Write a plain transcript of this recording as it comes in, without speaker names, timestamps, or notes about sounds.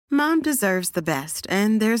Mom deserves the best,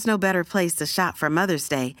 and there's no better place to shop for Mother's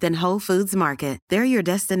Day than Whole Foods Market. They're your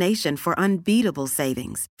destination for unbeatable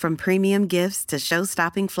savings, from premium gifts to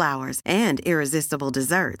show-stopping flowers and irresistible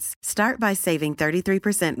desserts. Start by saving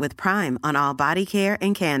 33% with Prime on all body care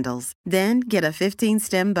and candles. Then get a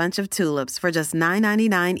 15-stem bunch of tulips for just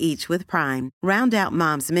 $9.99 each with Prime. Round out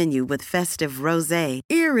Mom's menu with festive rosé,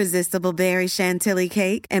 irresistible berry chantilly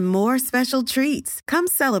cake, and more special treats. Come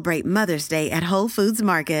celebrate Mother's Day at Whole Foods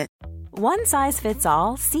Market. One size fits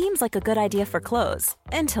all seems like a good idea for clothes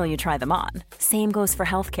until you try them on. Same goes for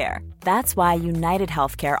healthcare. That's why United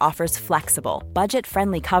Healthcare offers flexible,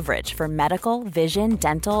 budget-friendly coverage for medical, vision,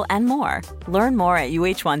 dental, and more. Learn more at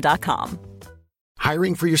uh1.com.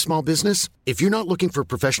 Hiring for your small business? If you're not looking for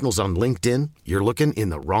professionals on LinkedIn, you're looking in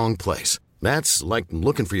the wrong place. That's like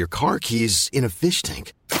looking for your car keys in a fish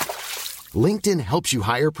tank. LinkedIn helps you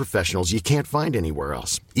hire professionals you can't find anywhere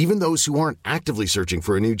else, even those who aren't actively searching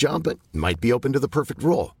for a new job but might be open to the perfect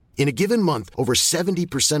role. In a given month, over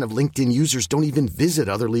 70% of LinkedIn users don't even visit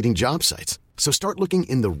other leading job sites. So start looking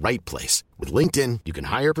in the right place. With LinkedIn, you can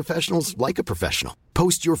hire professionals like a professional.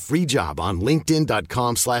 Post your free job on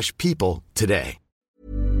linkedin.com/people today.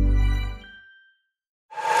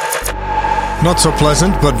 Not so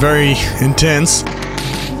pleasant, but very intense.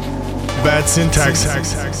 Bad syntax.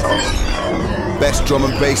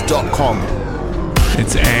 BestDrumAndBass.com.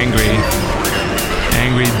 It's angry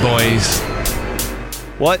boys.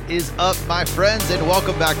 What is up, my friends, and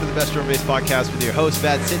welcome back to the Best Drum and Bass Podcast with your host,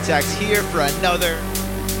 Bad Syntax, here for another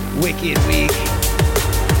wicked week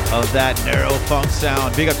of that neuro-funk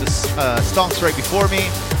sound. Big up to Stonks right before me,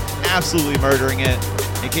 absolutely murdering it.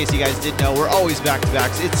 In case you guys didn't know, we're always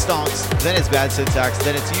back-to-backs. It's Stonks, then it's Bad Syntax,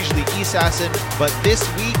 then it's usually Assassin, but this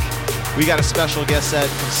week, we got a special guest set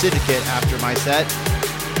from Syndicate after my set.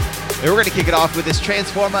 And we're going to kick it off with this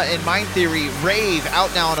Transformer and Mind Theory Rave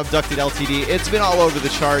out now on Abducted LTD. It's been all over the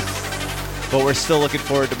charts, but we're still looking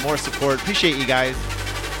forward to more support. Appreciate you guys.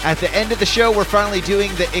 At the end of the show, we're finally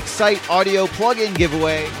doing the Excite Audio plugin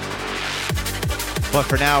giveaway. But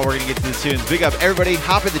for now, we're going to get to the tunes. Big up, everybody.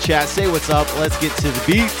 Hop in the chat. Say what's up. Let's get to the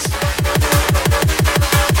beats.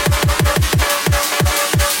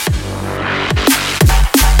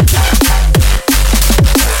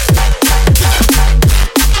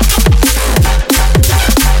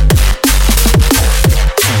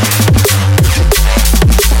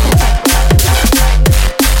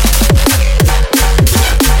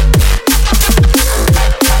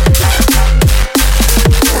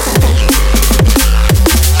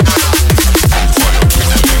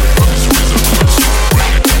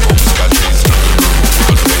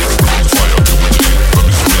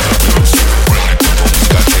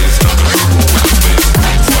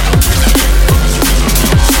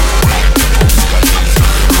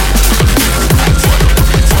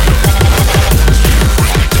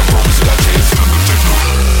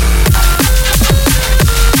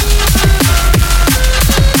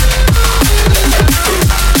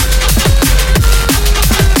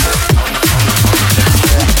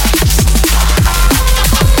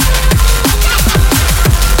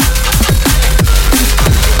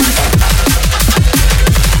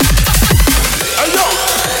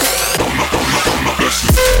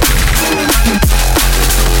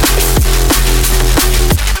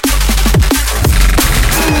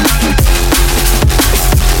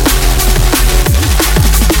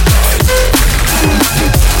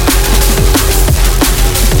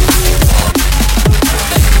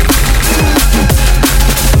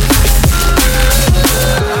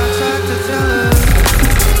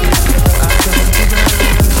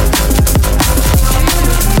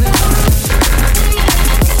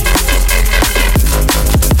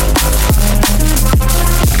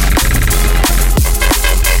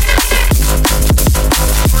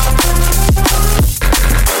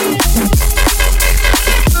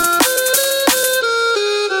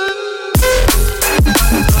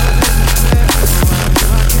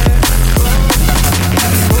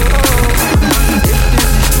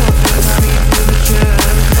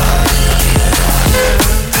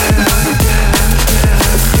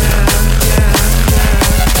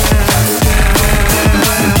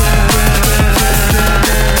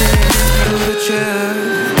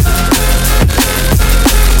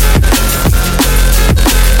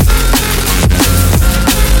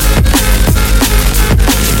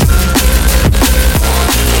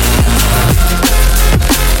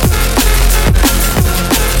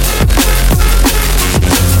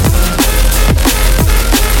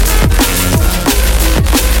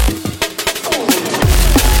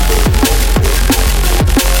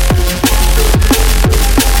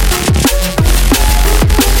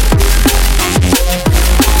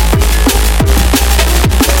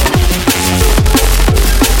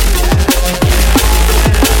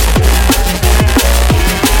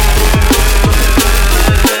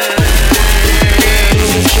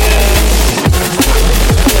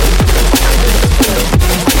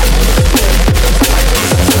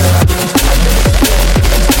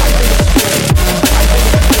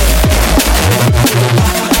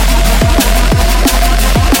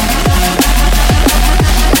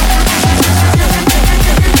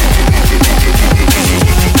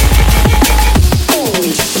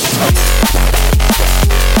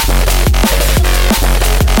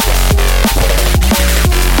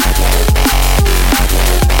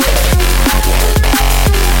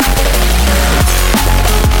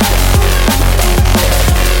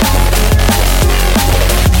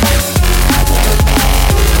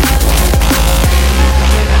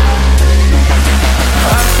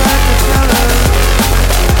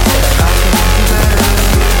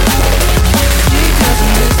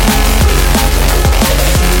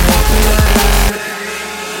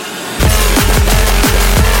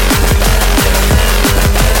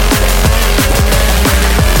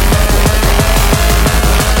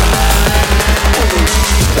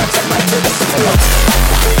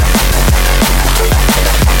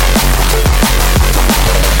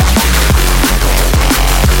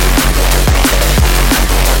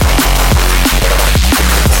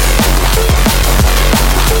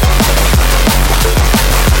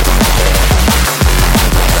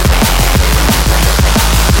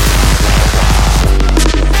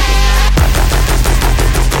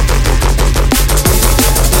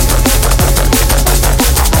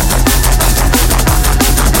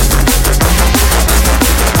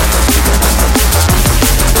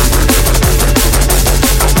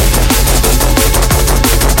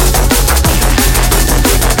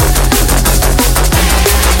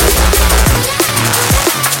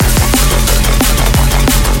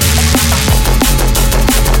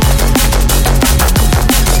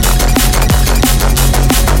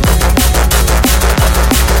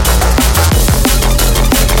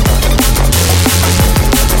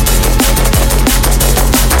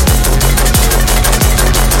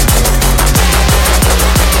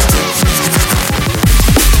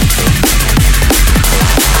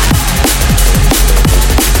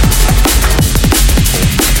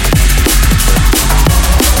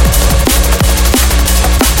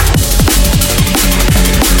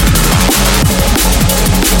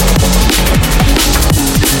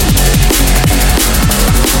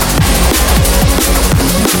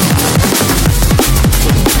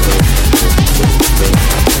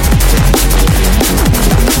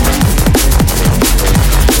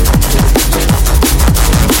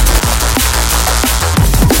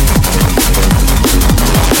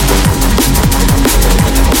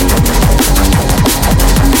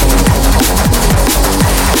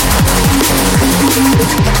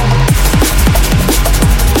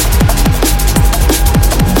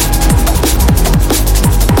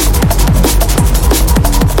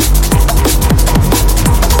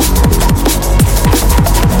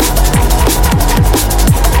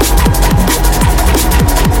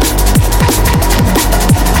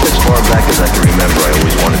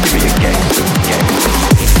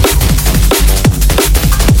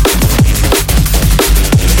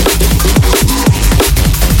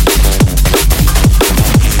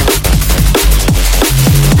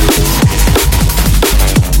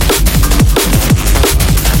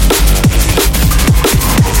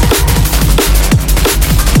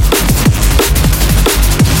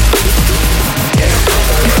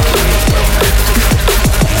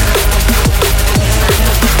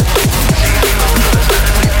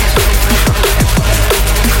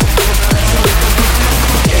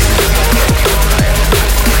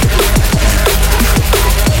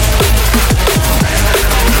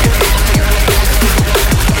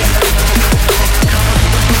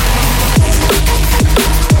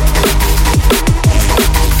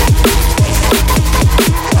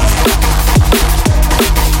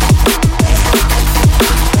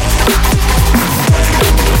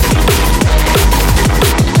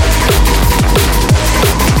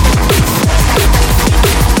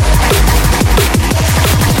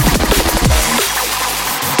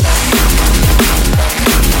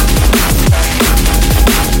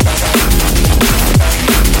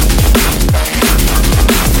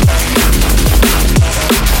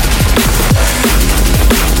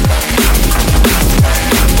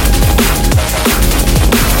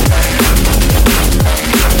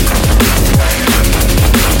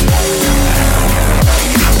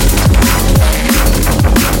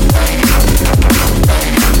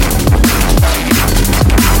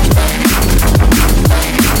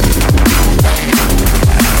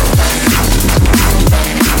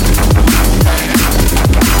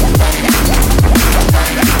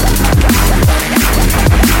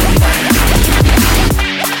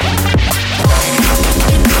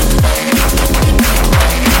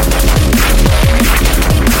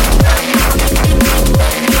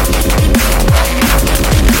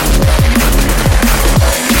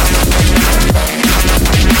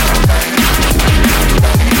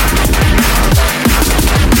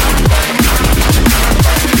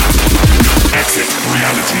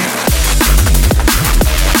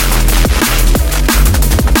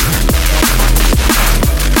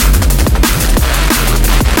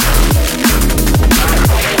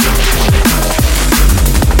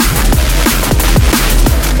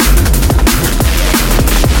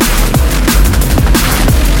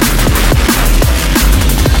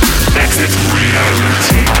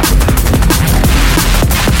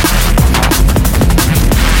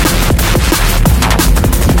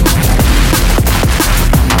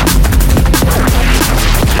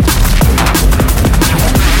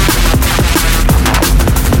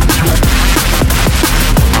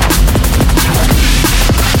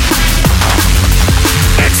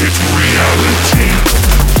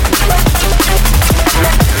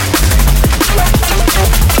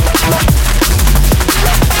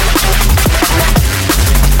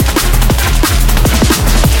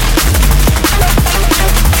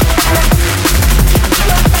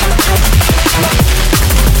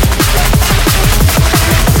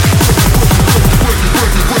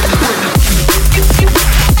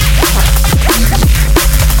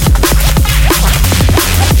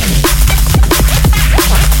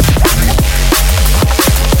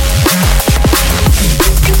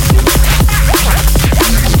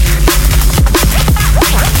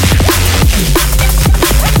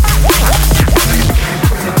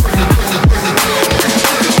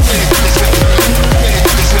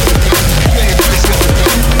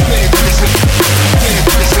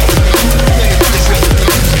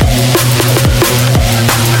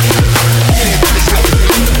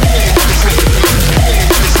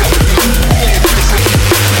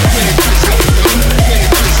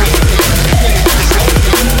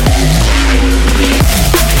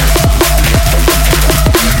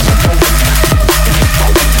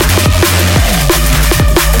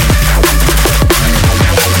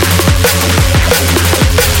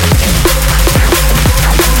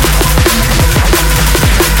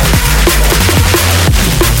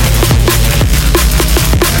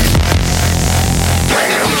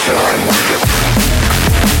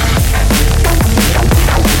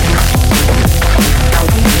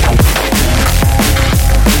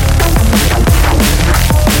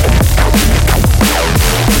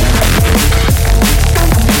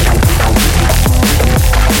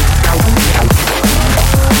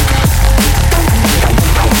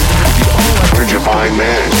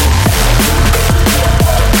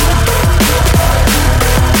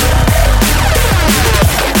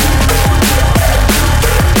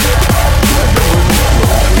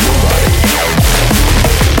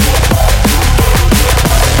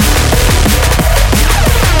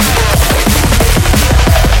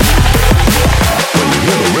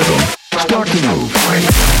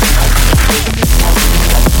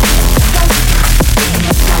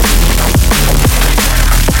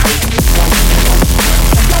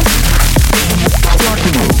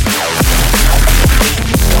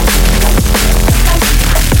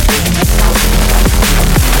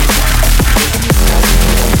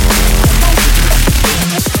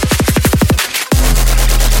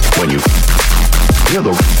 hear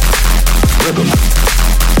the rhythm,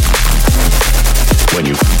 when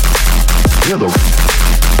you hear the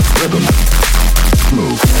rhythm,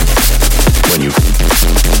 move. When you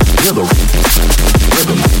hear the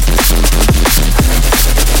rhythm,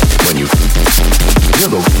 when you hear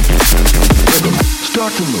the rhythm,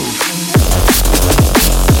 start to move.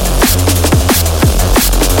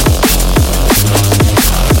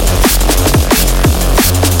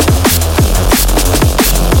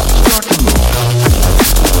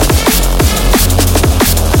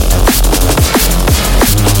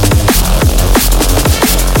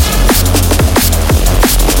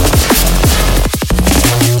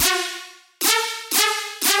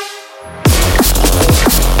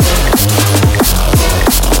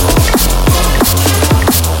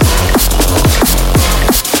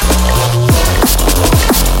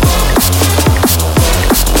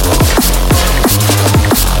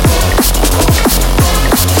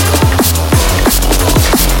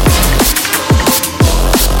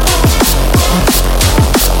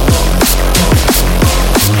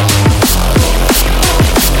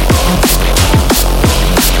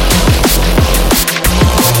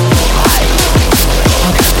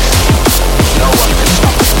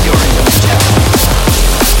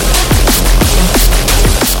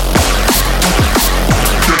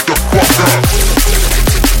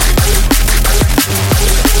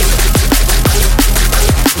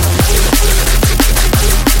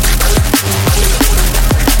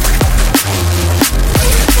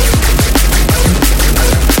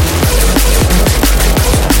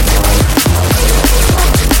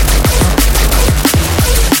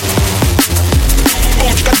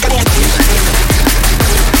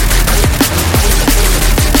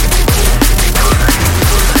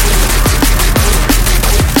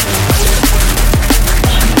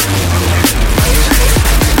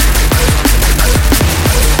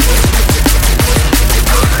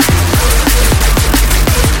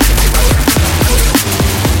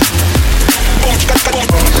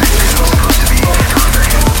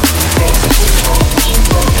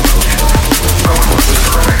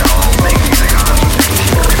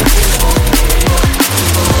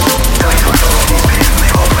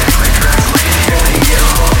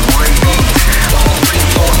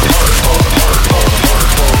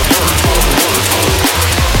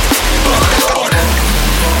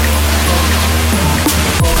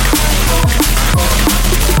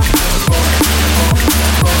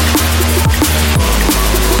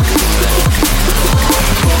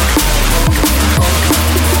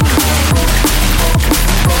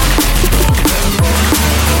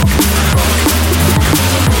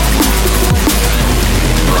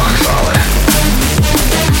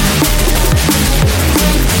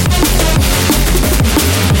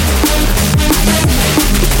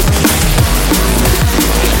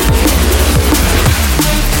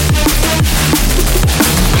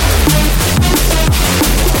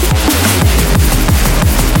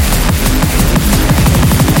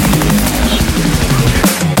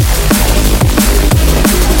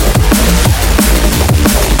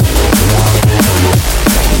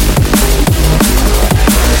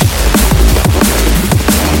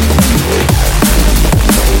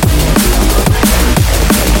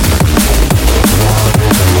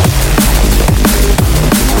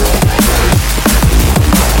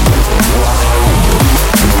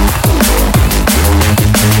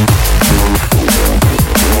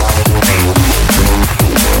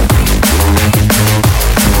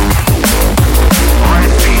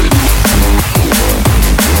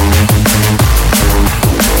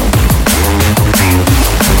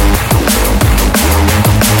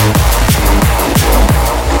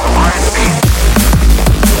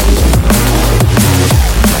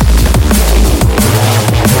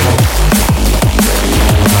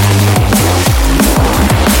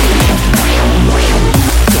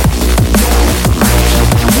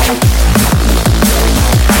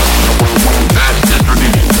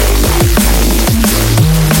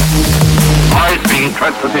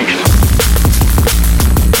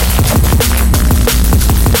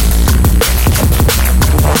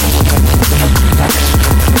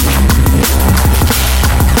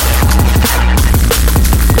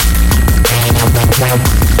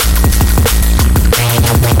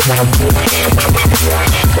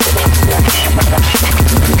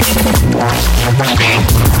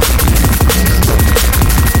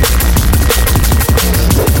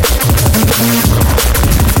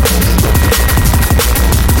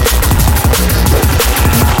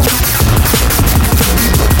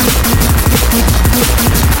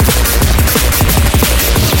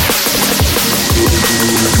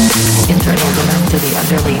 internal to the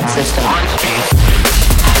underlying system.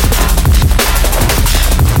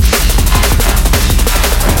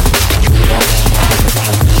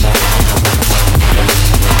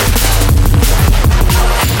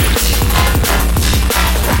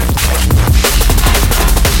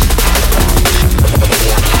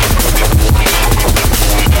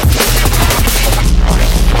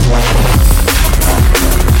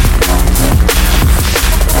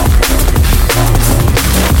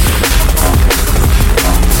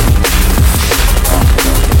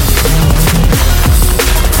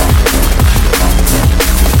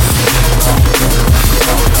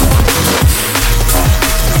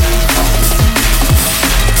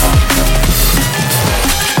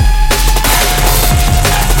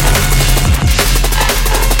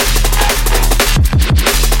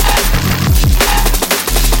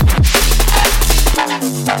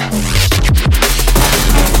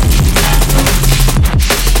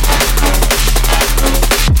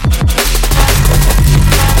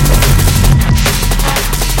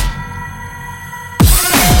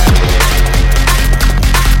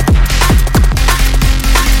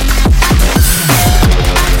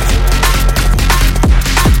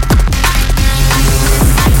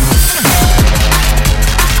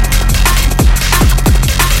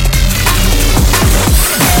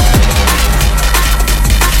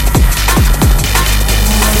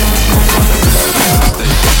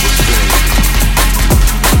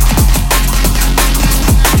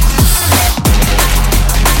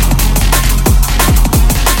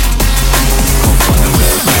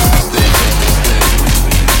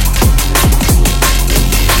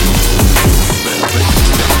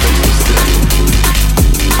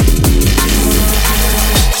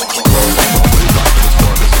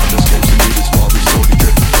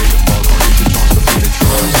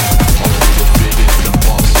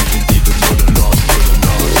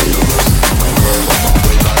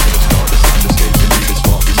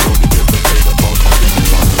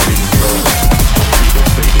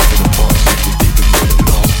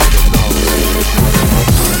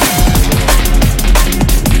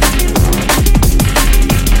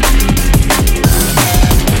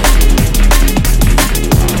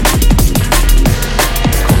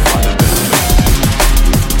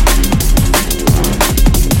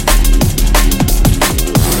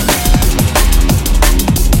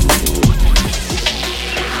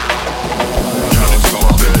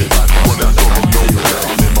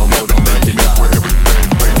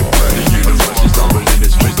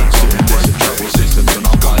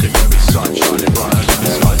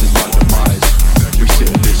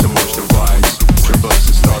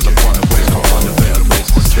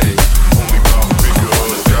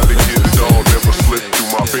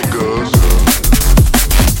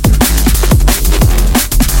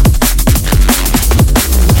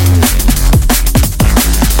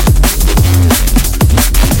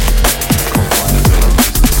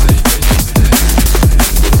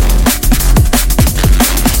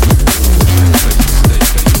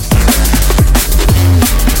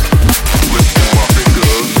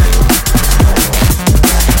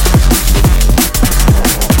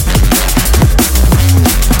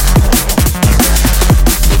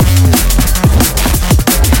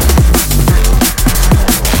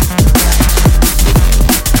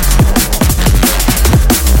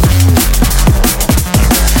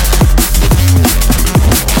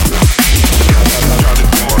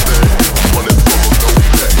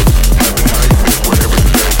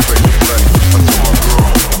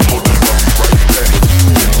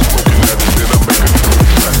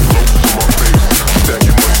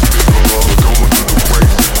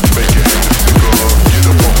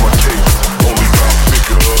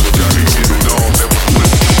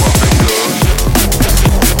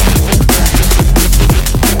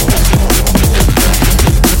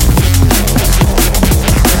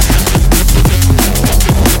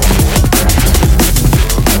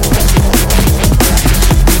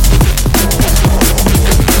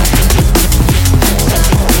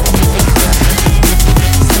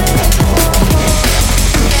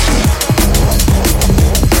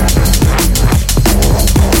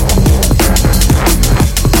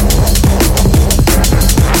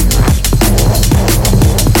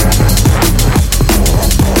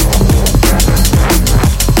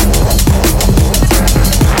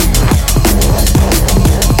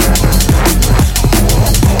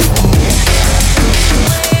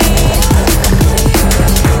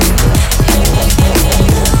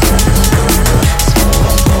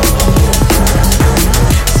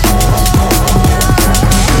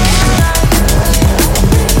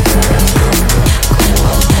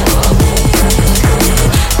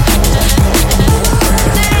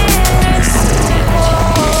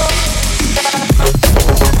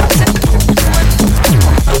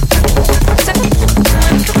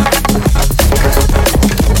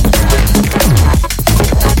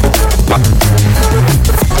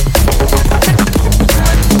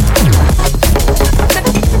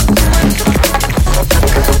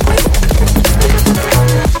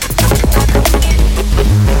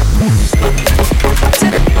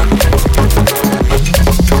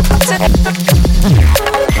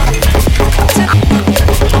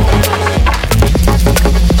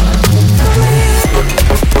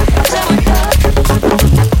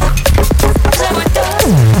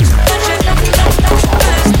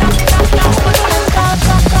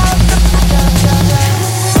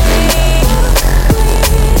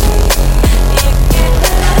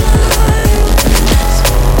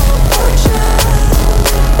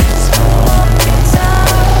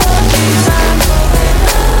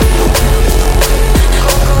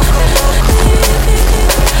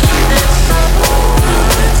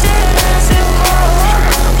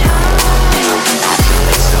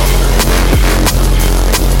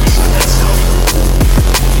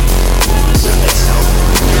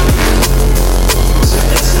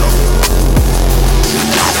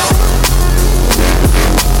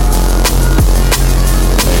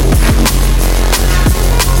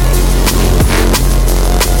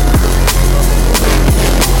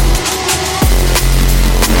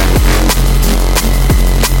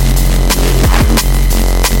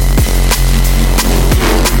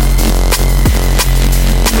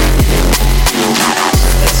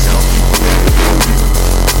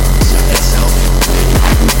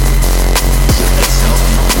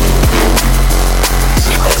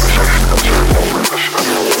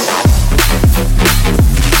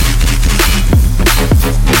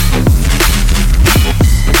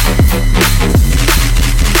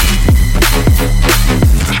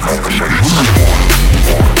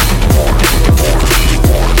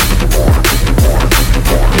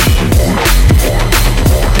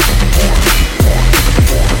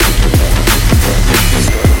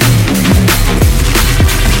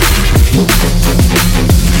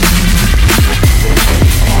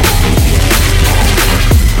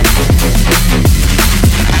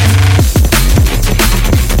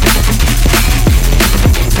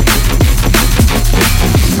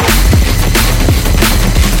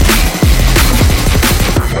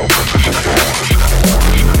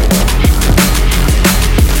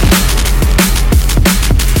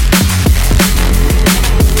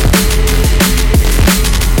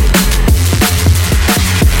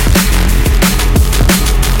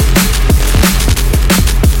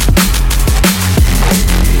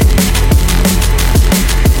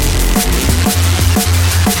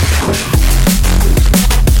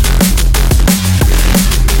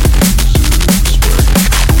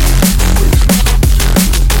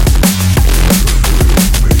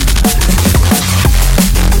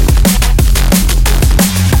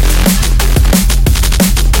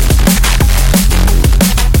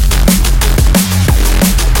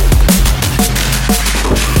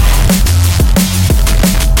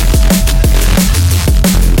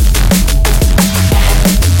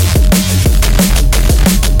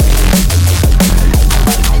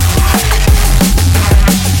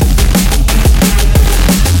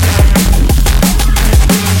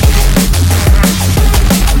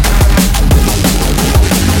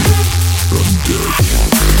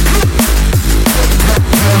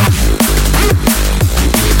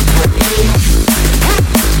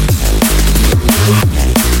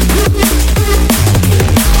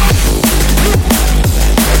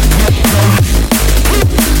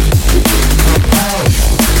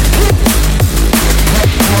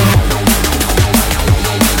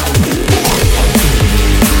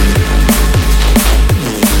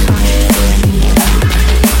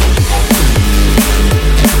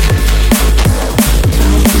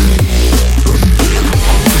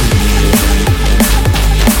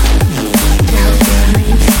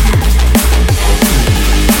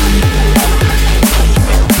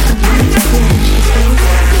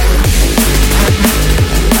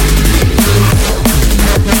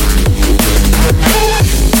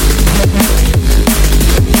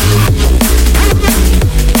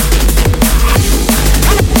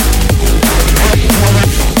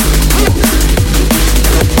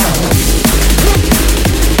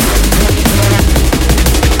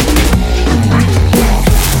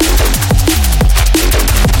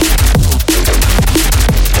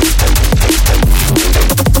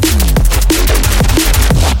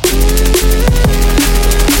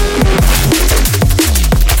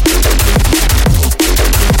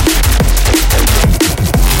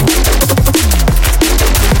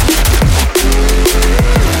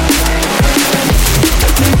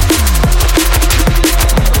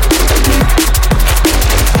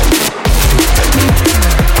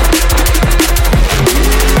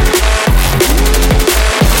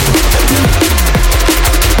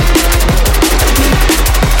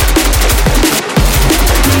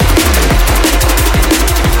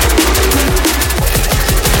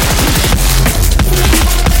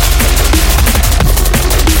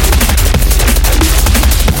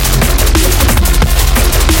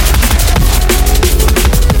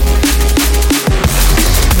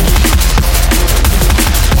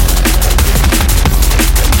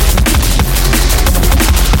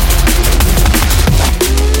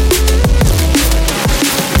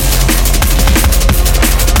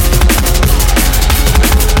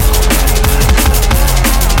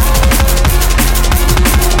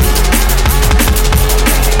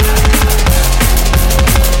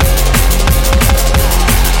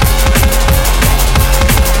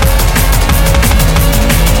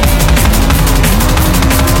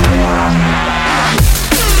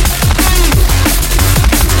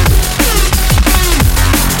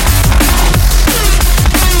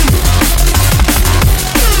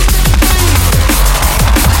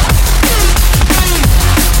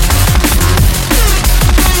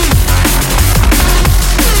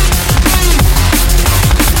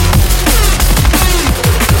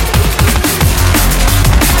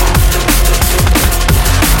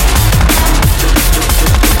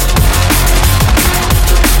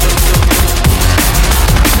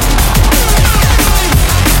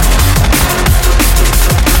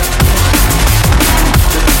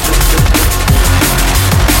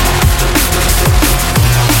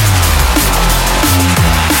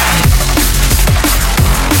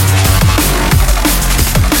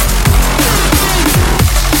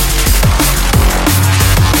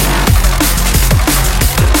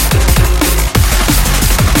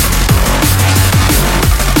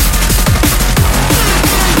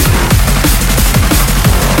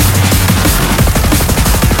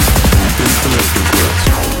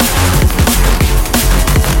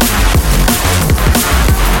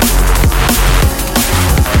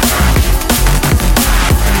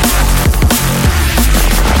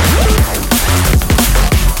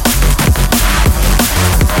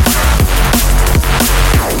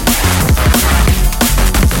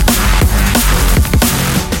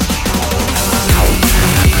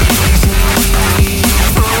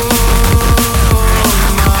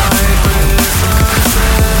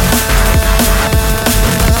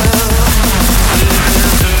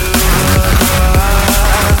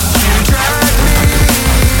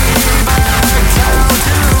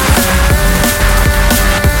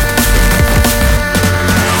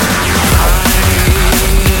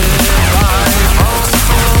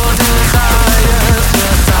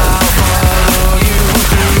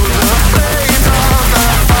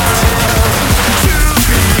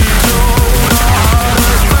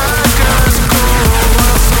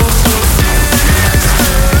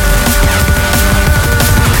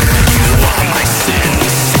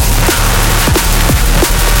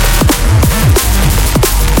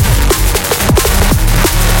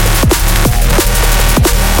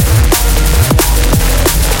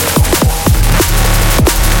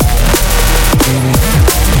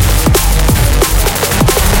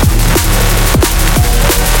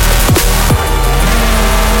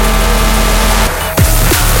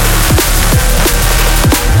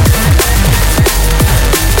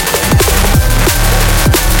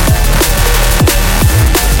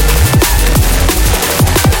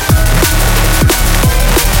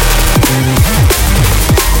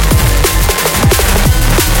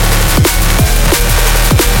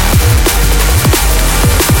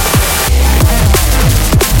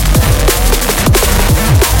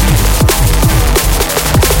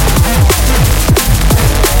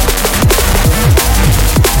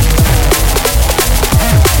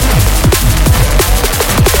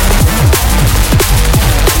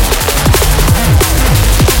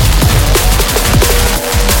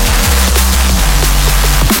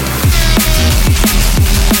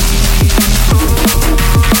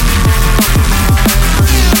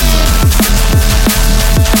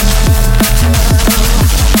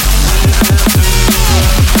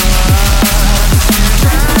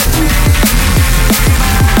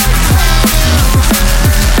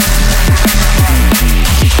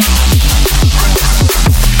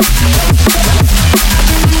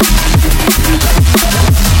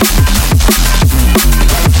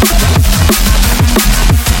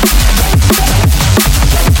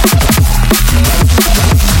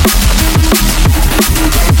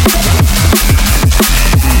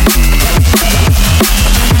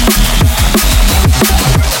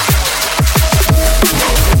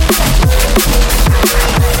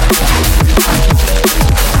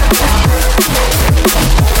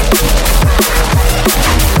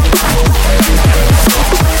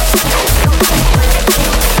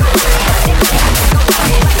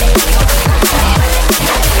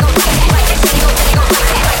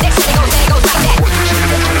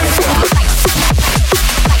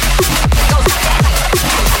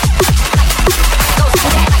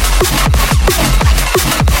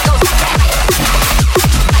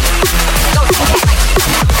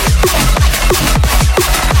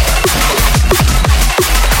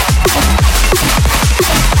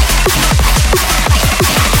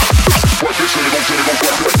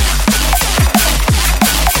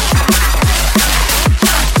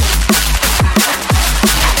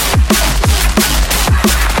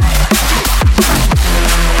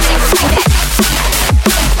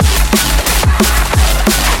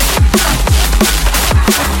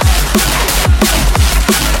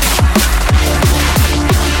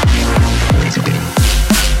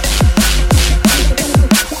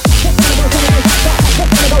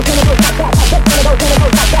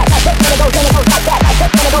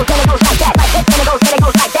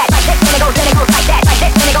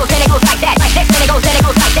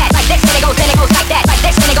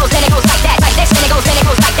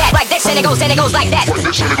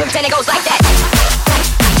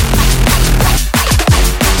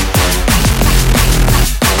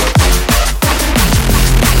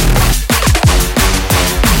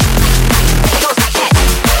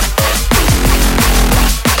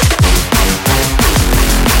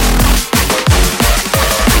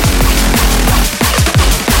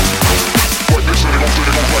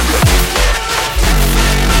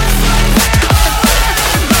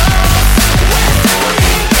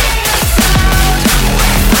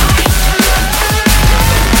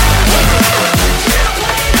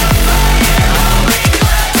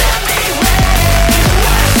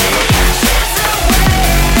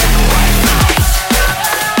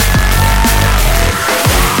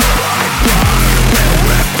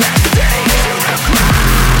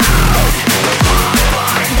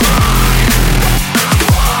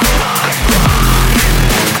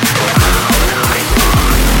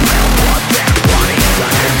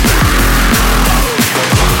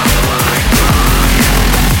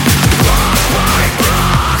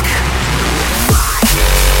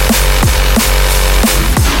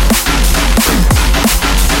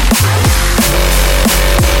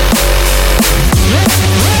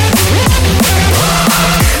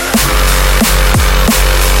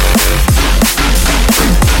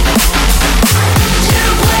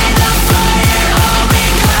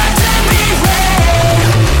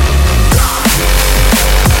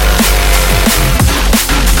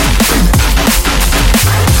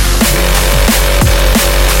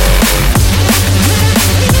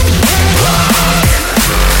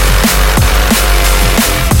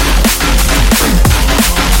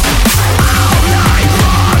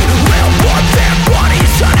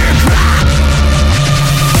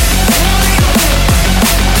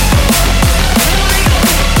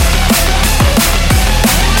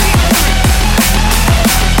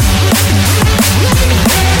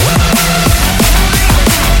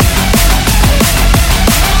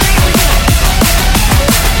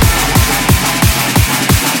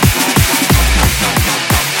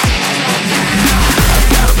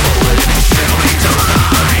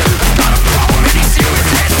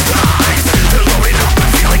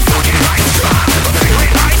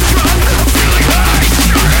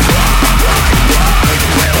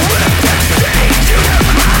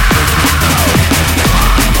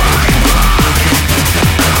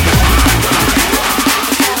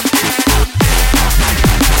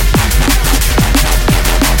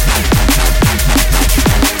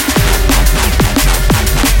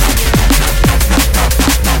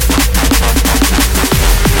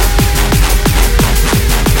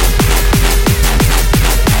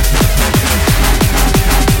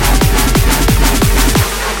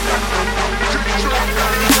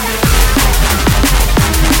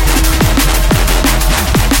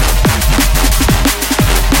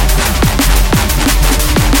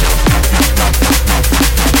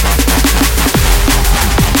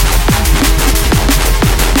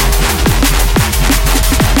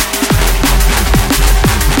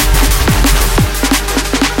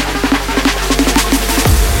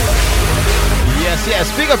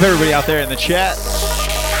 up, everybody out there in the chat?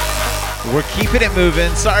 We're keeping it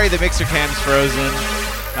moving. Sorry the mixer cam's frozen.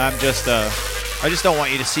 I just don't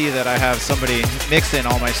want you to see that I have somebody mixing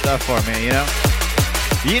all my stuff for me, you know?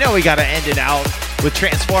 You know we gotta end it out with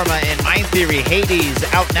Transforma and Mind Theory Hades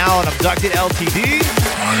out now on Abducted LTD.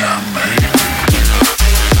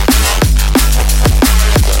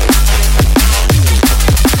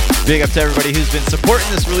 Big up to everybody who's been supporting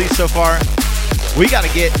this release so far. We got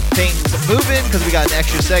to get things moving because we got an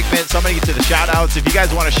extra segment. So I'm going to get to the shout-outs. If you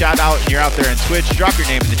guys want to shout out and you're out there on Twitch, drop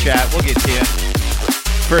your name in the chat. We'll get to you.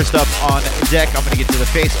 First up on deck, I'm going to get to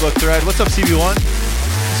the Facebook thread. What's up, CB1?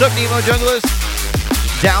 What's up, Nemo Junglers?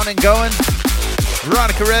 Down and going.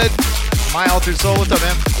 Veronica Red. My Altered Soul. What's up,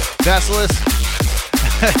 man? Basilisk.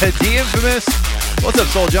 The Infamous. What's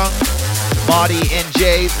up, Soul Jung? Maudie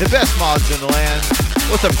NJ. The best mods in the land.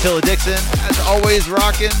 What's up, Tilla Dixon? As always,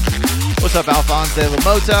 rocking. What's up, Alphonse de la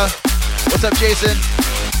Mota? What's up, Jason?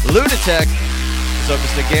 Lunatech. What's up,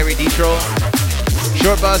 Mr. Gary D-Troll?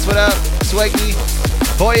 Short Bus, what up? Swaggy.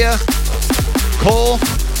 Boya. Cole.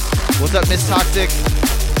 What's up, Miss Toxic?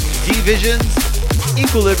 D-Visions.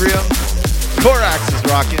 Equilibrium. Corax is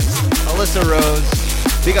rocking. Alyssa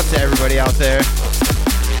Rose. Big up to everybody out there.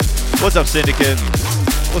 What's up, Syndicate?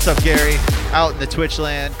 What's up, Gary? Out in the Twitch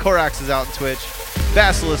land. Corax is out in Twitch.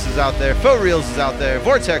 Basilisk is out there. Faux Reels is out there.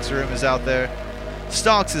 Vortex Room is out there.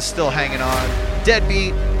 Stonks is still hanging on.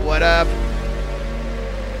 Deadbeat, what up?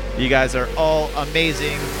 You guys are all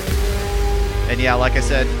amazing. And yeah, like I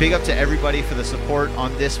said, big up to everybody for the support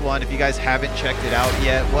on this one. If you guys haven't checked it out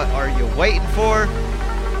yet, what are you waiting for?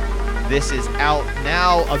 This is out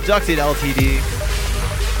now. Abducted LTD.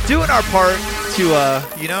 Doing our part to,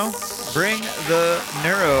 bring the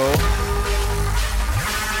neuro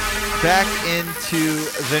back into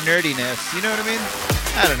the nerdiness. You know what I mean?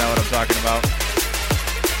 I don't know what I'm talking about.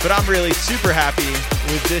 But I'm really super happy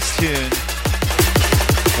with this tune.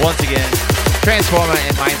 Once again, Transforma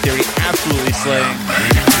and Mind Theory absolutely slaying.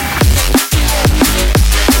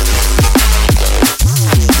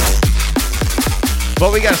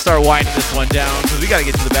 But we got to start winding this one down because we got to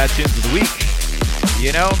get to the bad tunes of the week.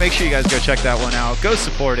 You know, make sure you guys go check that one out. Go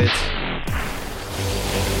support it.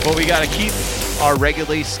 But we got to keep our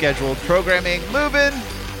regularly scheduled programming moving.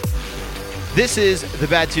 This is the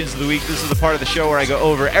Bad Tunes of the Week. This is the part of the show where I go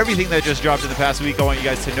over everything that just dropped in the past week I want you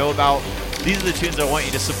guys to know about. These are the tunes I want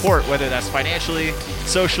you to support, whether that's financially,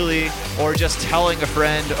 socially, or just telling a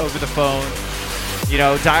friend over the phone. You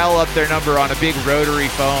know, dial up their number on a big rotary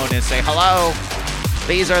phone and say, hello,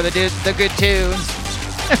 these are the good tunes.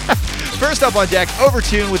 First up on deck,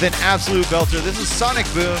 Overtune with an absolute belter. This is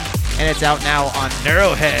Sonic Boom. And it's out now on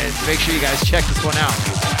Neuroheads. Make sure you guys check this one out.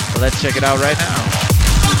 Let's check it out right now.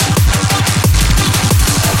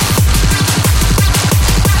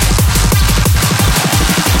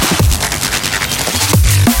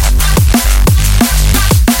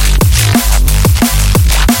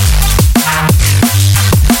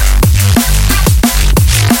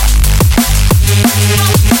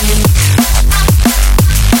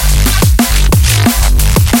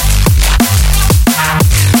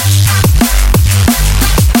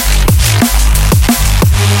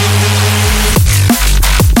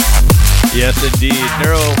 Yes, indeed.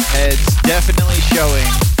 Neuroheads definitely showing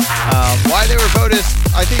why they were voted,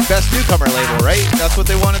 I think, best newcomer label, right? That's what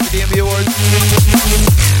they won at the DMV Awards.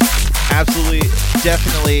 Absolutely,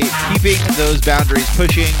 definitely keeping those boundaries,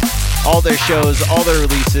 pushing all their shows, all their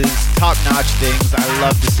releases, top-notch things. I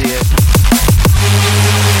love to see it.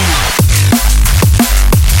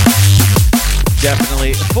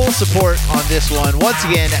 Definitely full support on this one. Once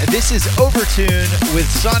again, this is Overtune with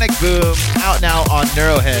Sonic Boom out now on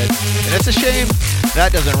Neurohead. And it's a shame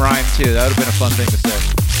that doesn't rhyme too. That would have been a fun thing to say.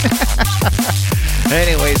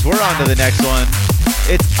 Anyways, we're on to the next one.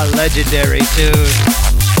 It's a legendary tune.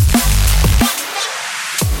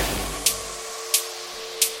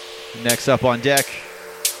 Next up on deck,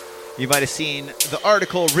 you might have seen the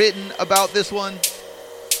article written about this one.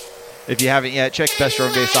 If you haven't yet, check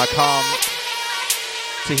bestdrumbase.com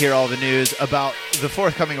to hear all the news about the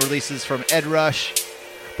forthcoming releases from Ed Rush.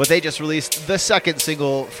 But they just released the second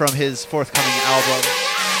single from his forthcoming album.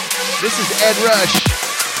 This is Ed Rush,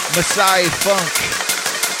 Masai Funk.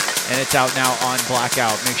 And it's out now on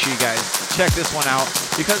Blackout. Make sure you guys check this one out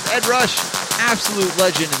because Ed Rush, absolute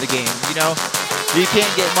legend in the game. You know, you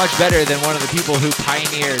can't get much better than one of the people who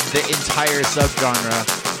pioneered the entire subgenre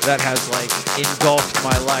that has like engulfed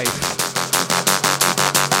my life.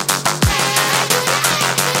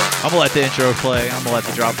 I'm gonna let the intro play, I'm gonna let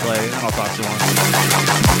the drop play, and I'll talk to one.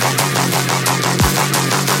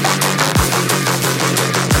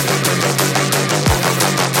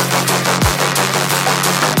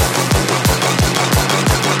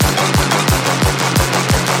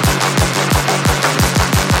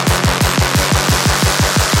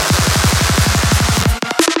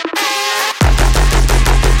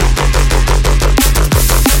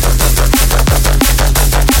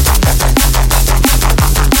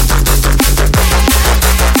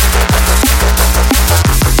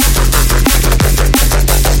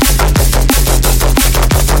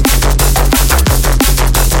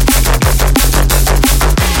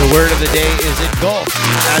 the day is engulfed,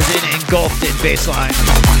 as in engulfed in bassline.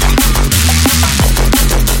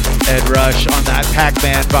 Ed Rush on that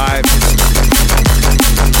Pac-Man vibe.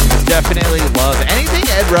 Definitely love anything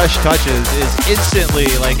Ed Rush touches is instantly,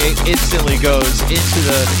 like, it instantly goes into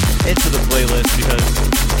the playlist because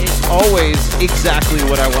it's always exactly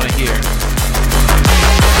what I want to hear.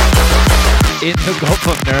 In the Gulf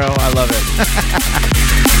of Neuro, I love it.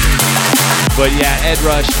 But yeah, Ed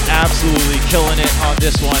Rush absolutely killing it on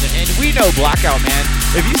this one. And we know Blackout, man.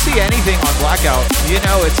 If you see anything on Blackout, you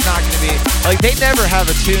know it's not going to be, like, they never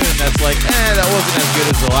have a tune that's like, that wasn't as good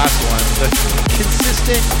as the last one. The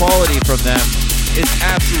consistent quality from them is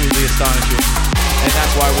absolutely astonishing. And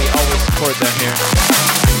that's why we always support them here.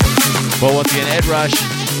 But once again, Ed Rush,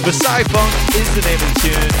 Psy Funk is the name of the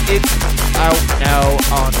tune. It's out now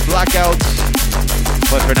on Blackout.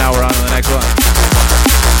 But for now, we're on to the next one.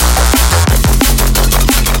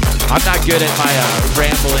 I'm not good at my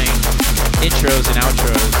rambling intros and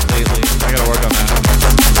outros lately. I gotta work on that.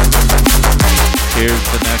 Here's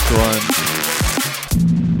the next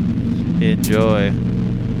one. Enjoy.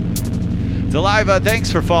 Deliva, thanks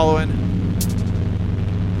for following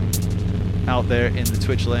out there in the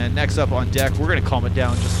Twitch land. Next up on deck, we're gonna calm it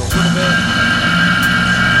down just a little bit.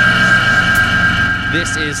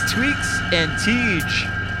 This is Tweaks and Tej.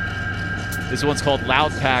 This one's called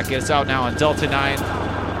Loud Pack. It's out now on Delta 9.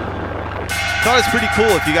 Thought it's pretty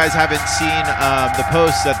cool if you guys haven't seen the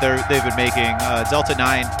posts that they've been making. Delta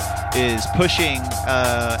 9 is pushing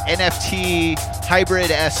NFT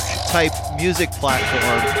hybrid-esque type music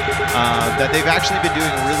platform that they've actually been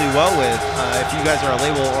doing really well with. If you guys are a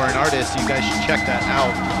label or an artist, you guys should check that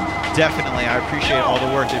out. Definitely, I appreciate all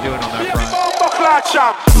the work they're doing on that front.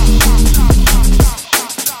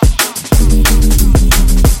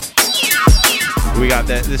 We got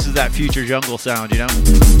that. This is that future jungle sound, you know?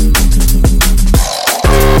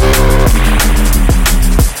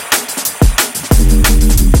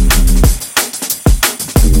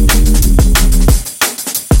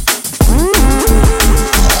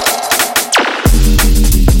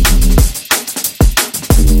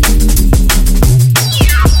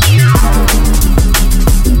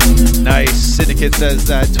 Nice. Syndicate says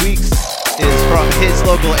that Tweaks is from his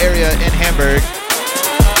local area in Hamburg.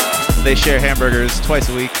 They share hamburgers twice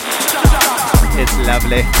a week. It's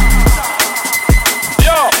lovely.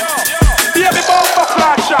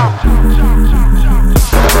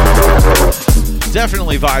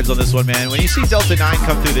 Definitely vibes on this one, man. When you see Delta 9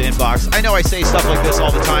 come through the inbox, I know I say stuff like this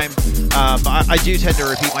all the time. I do tend to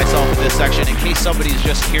repeat myself in this section in case somebody's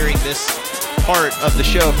just hearing this part of the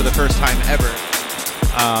show for the first time ever.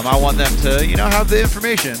 I want them to, have the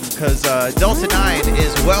information, because Delta 9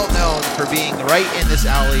 is well known for being right in this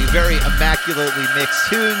alley, very immaculately mixed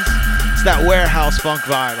tunes. It's that warehouse funk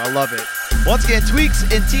vibe. I love it. Once again, Tweaks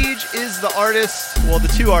and Tej is the artist, well, the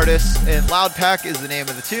two artists, and Loud Pack is the name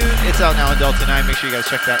of the tune. It's out now on Delta 9. Make sure you guys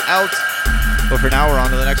check that out. But for now, we're on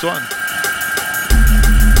to the next one.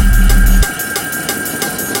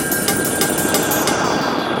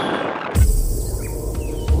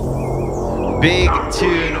 Big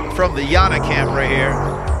tune from the Yana camp right here.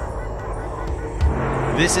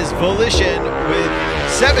 This is Volition with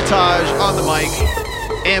Sabotage on the mic.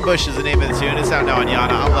 Ambush is the name of the tune. It's out now on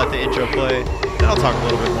Yana. I'll let the intro play, then I'll talk a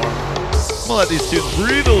little bit more. I'm gonna let these tunes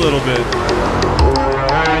breathe a little bit.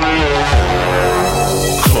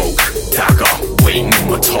 Cloak, dagger, waiting in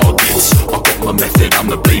my targets. I got my method,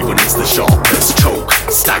 I'm the blade when it's the sharpest. Choke,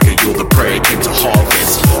 stagger, you're the prey, came to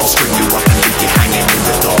harvest. I'll string you up and leave you hanging in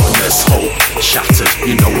the darkness. Hope, shattered,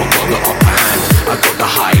 you know I got the upper hand. I got the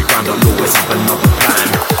high ground, I'll always have another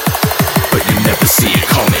plan. But you never see it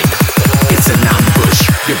coming. It's an ambush,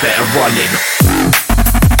 you're better running.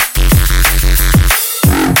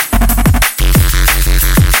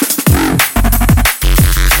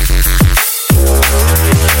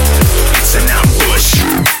 It's an ambush.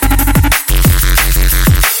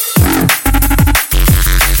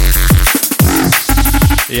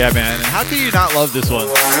 Yeah, man. And how can you not love this one?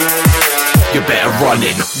 You're better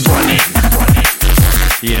running.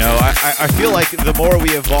 I feel like the more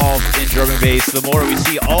we evolve in drum and bass, the more we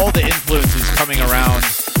see all the influences coming around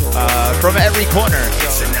from every corner.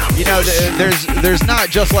 So, there's not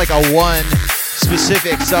just like a one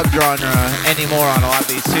specific subgenre anymore on a lot of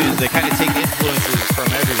these tunes. They kind of take influences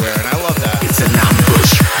from everywhere, and I love that. It's an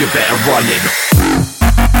ambush. You're better running.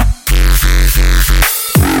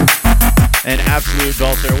 An absolute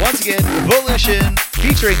belter. Once again, Volition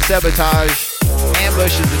featuring Sabotage.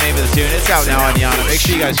 Ambush is the name of the tune. It's out now on Yana. Make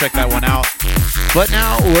sure you guys check that one out. But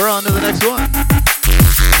now we're on to the next one.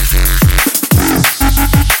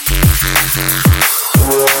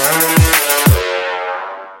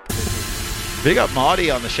 Big up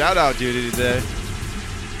Maudie on the shout out duty today.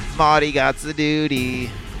 Maudie got the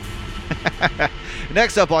duty.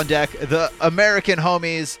 Next up on deck, the American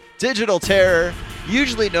homies, Digital Terror,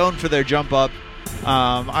 usually known for their jump up.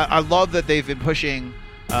 I love that they've been pushing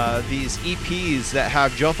these EPs that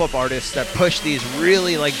have jump up artists that push these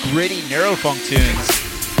really like gritty neurofunk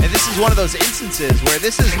tunes. And this is one of those instances where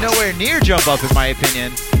this is nowhere near jump up in my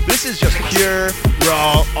opinion. This is just pure,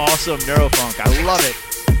 raw, awesome neurofunk. I love it.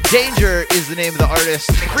 Danger is the name of the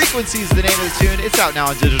artist. Frequency is the name of the tune. It's out now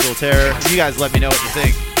on Digital Terror. You guys let me know what you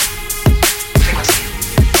think.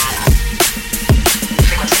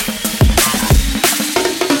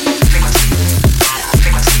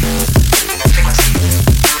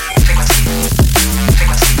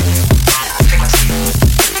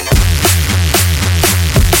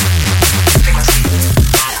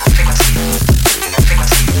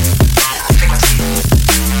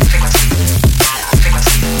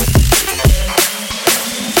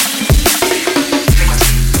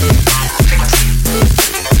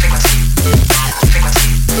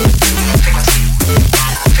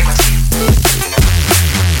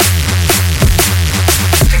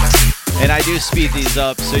 And I do speed these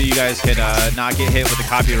up so you guys can not get hit with the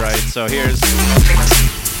copyright. So here's,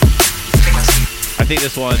 I think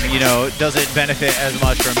this one, you know, doesn't benefit as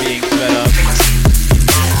much from being sped up.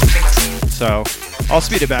 So I'll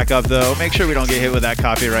speed it back up though. Make sure we don't get hit with that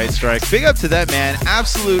copyright strike. Big up to them, man.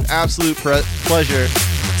 Absolute pleasure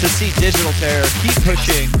to see Digital Terror keep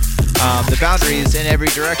pushing the boundaries in every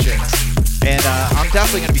direction. And I'm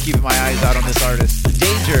definitely going to be keeping my eyes out on this artist.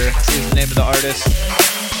 Danger is the name of the artist.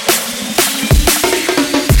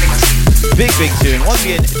 Big tune. Once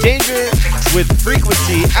again, Danger with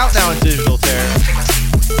Frequency, out now in Digital Terror.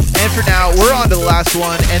 And for now, we're on to the last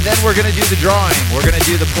one, and then we're going to do the drawing. We're going to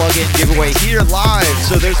do the plug-in giveaway here live,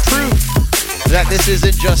 so there's proof that this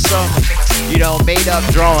isn't just some, you know, made-up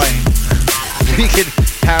drawing. We can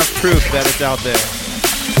have proof that it's out there.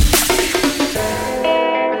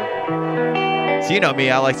 So you know me,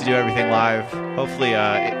 I like to do everything live. Hopefully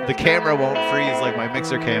the camera won't freeze like my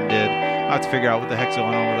mixer cam did. I'll have to figure out what the heck's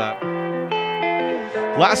going on with that.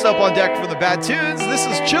 Last up on deck from the Bad Tunes, this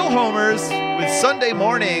is Chill Homers with Sunday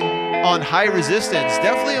Morning on High Resistance.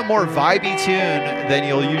 Definitely a more vibey tune than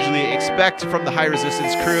you'll usually expect from the High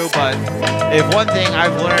Resistance crew, but if one thing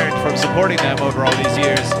I've learned from supporting them over all these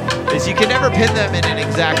years is you can never pin them in an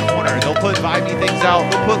exact corner. They'll put vibey things out,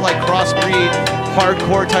 they'll put like crossbreed,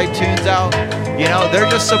 hardcore type tunes out. You know, they're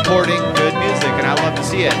just supporting good music, and I love to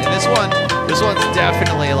see it. And this one's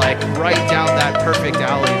definitely like right down that perfect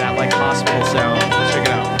alley, that like hospital sound. Let's check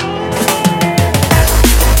it out.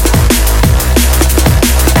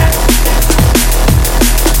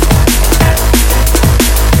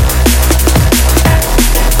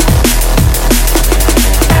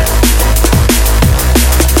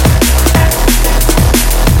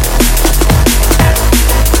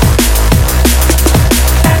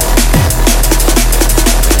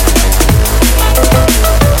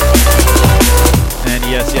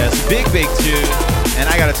 Yes, big tune, and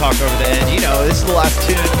I gotta talk over the end. You know, this is the last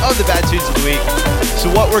tune of the Bad Tunes of the week. So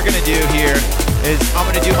what we're gonna do here is I'm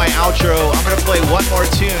gonna do my outro. I'm gonna play one more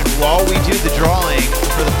tune while we do the drawing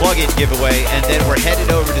for the plug-in giveaway, and then we're headed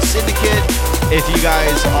over to Syndicate. If you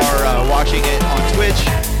guys are watching it on Twitch,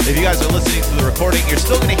 if you guys are listening to the recording, you're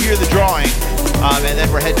still gonna hear the drawing, and then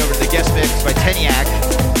we're heading over to the guest mix by Teniak.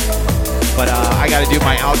 But I got to do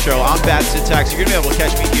my outro. I'm Bad Syntax. You're going to be able to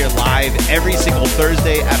catch me here live every single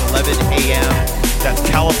Thursday at 11 a.m. That's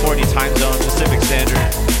California time zone, Pacific Standard.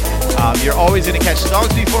 You're always going to catch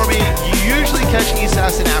songs before me. You usually catch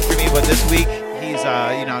Assassin after me, but this week he's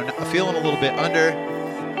feeling a little bit under.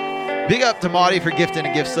 Big up to Maudie for gifting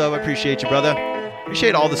a gift sub. I appreciate you, brother.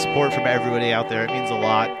 Appreciate all the support from everybody out there. It means a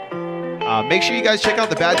lot. Make sure you guys check out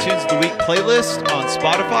the Bad Tunes of the Week playlist on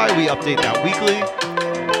Spotify. We update that weekly.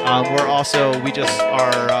 Our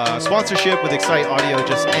sponsorship with Excite Audio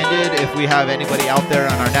just ended. If we have anybody out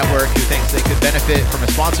there on our network who thinks they could benefit from a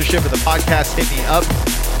sponsorship of the podcast, hit me up.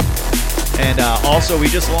 And also, we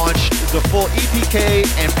just launched the full EPK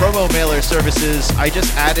and promo mailer services. I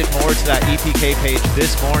just added more to that EPK page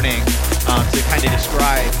this morning to kind of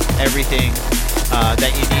describe everything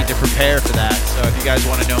that you need to prepare for that. So if you guys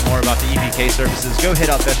want to know more about the EPK services, go hit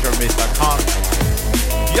up bestdrumandbass.com.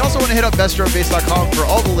 You also want to hit up bestdrumandbass.com for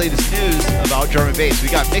all the latest news about drum and bass. We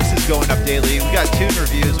got mixes going up daily. We got tune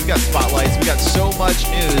reviews. We got spotlights. We got so much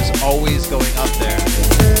news always going up there.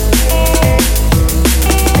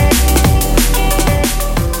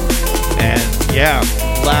 And yeah,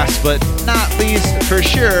 last but not least, for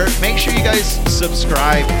sure, make sure you guys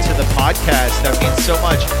subscribe to the podcast. That means so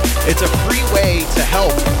much. It's a free way to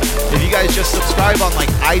help. If you guys just subscribe on like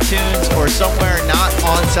iTunes or somewhere not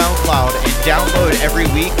on SoundCloud and download every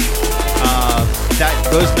week,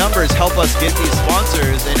 those numbers help us get these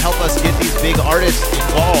sponsors and help us get these big artists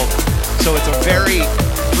involved. So it's a very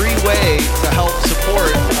free way to help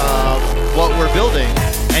support what we're building.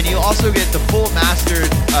 And you also get the full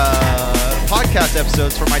mastered podcast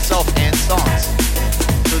episodes for myself and Stonks.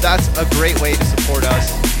 So that's a great way to support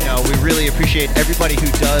us. You know, we really appreciate everybody who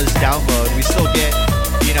does download. We still get,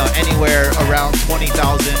 you know, anywhere around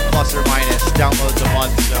 20,000 plus or minus downloads a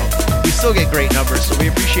month. So we still get great numbers. So we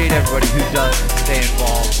appreciate everybody who does stay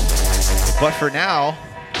involved. But for now,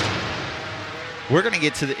 we're going to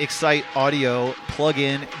get to the Excite Audio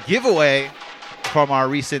plugin giveaway from our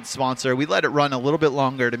recent sponsor. We let it run a little bit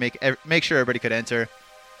longer to make sure everybody could enter.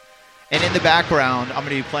 And in the background, I'm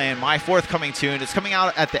going to be playing my forthcoming tune. It's coming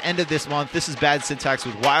out at the end of this month. This is Bad Syntax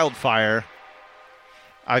with Wildfire.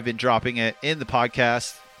 I've been dropping it in the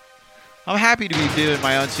podcast. I'm happy to be doing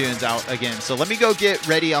my own tunes out again. So let me go get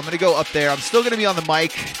ready. I'm going to go up there. I'm still going to be on the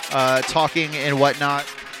mic talking and whatnot.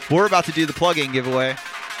 We're about to do the plug-in giveaway.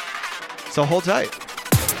 So hold tight.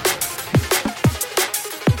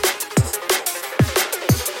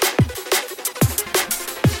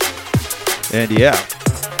 And yeah.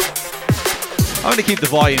 I'm going to keep the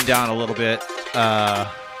volume down a little bit,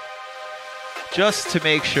 just to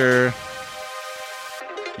make sure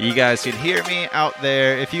you guys can hear me out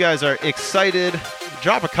there. If you guys are excited,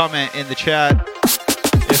 drop a comment in the chat.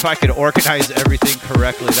 If I could organize everything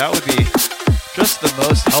correctly, that would be just the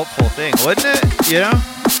most helpful thing, wouldn't it? You know?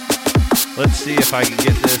 Let's see if I can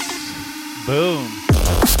get this. Boom.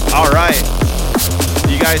 All right.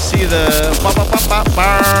 You guys see the...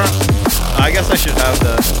 I guess I should have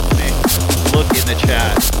the... look in the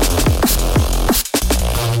chat.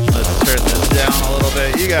 Let's turn this down a little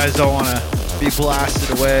bit. You guys don't want to be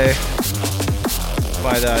blasted away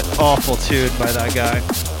by that awful tune by that guy.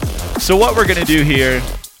 So what we're going to do here,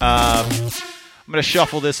 I'm going to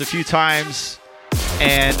shuffle this a few times,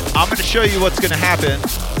 and I'm going to show you what's going to happen.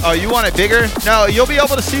 Oh, you want it bigger? No, you'll be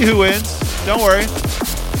able to see who wins. Don't worry.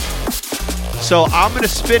 So I'm going to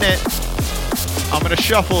spin it. I'm going to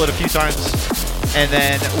shuffle it a few times. And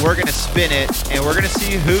then we're going to spin it, and we're going to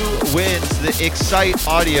see who wins the Excite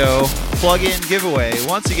Audio plug-in giveaway.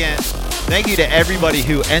 Once again, thank you to everybody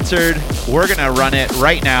who entered. We're going to run it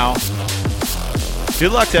right now.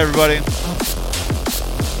 Good luck to everybody.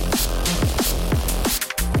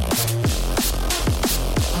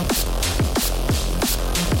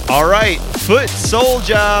 All right,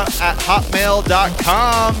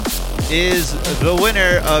 footsoldier@hotmail.com is the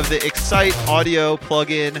winner of the Excite Audio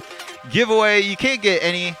plug-in giveaway. You can't get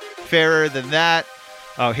any fairer than that.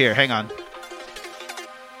 Oh, here, hang on.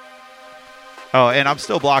 Oh, and I'm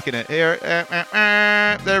still blocking it. Here,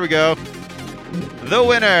 there we go. The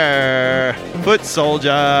winner,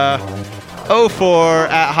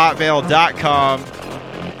 footsoldier04@hotmail.com.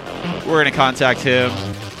 We're gonna contact him.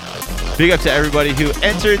 Big up to everybody who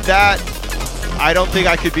entered that. I don't think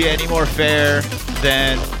I could be any more fair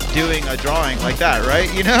than doing a drawing like that,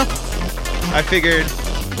 right? You know? I figured,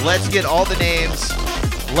 let's get all the names,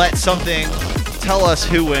 let something tell us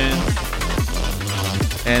who wins,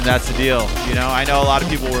 and that's the deal. You know, I know a lot of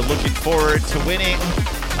people were looking forward to winning.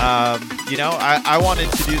 You know, I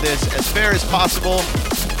wanted to do this as fair as possible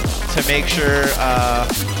to make sure,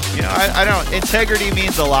 you know, I don't, integrity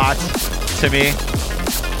means a lot to me.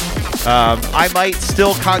 I might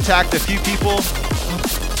still contact a few people.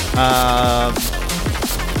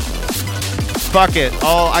 Fuck it.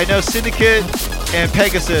 I know Syndicate and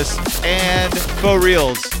Pegasus and Faux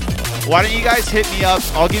Reels. Why don't you guys hit me up?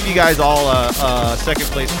 I'll give you guys all a second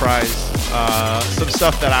place prize. Some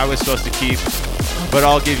stuff that I was supposed to keep, but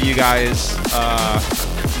I'll give you guys a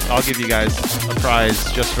prize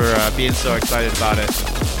just for being so excited about it.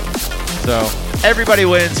 So everybody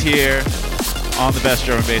wins here on the Best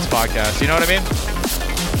Drum and Bass Podcast. You know what I mean?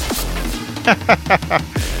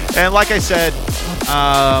 And like I said,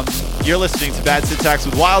 you're listening to Bad Syntax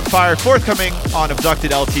with Wildfire, forthcoming on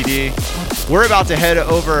Abducted LTD. We're about to head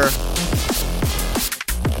over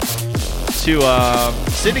to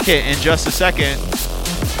Syndicate in just a second.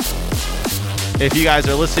 If you guys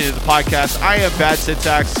are listening to the podcast, I am Bad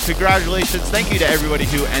Syntax. Congratulations. Thank you to everybody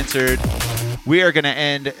who entered. We are going to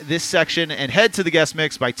end this section and head to the guest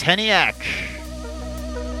mix by Teniak.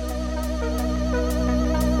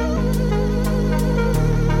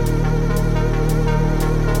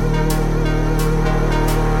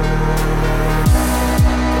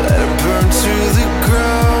 Let it burn to the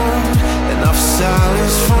ground, and I've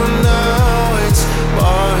silence for now. It's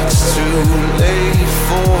much too late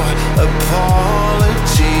for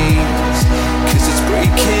apologies, 'cause it's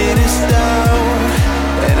breaking us down,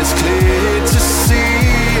 and it's clear to see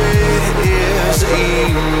it is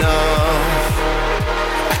enough.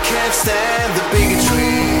 I can't stand the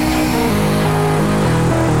bigotry.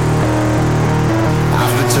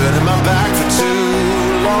 I've been turning my back for too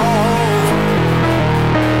long.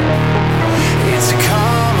 It's a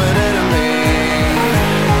common enemy.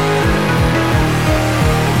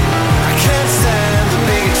 I can't stand the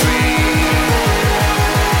bigotry.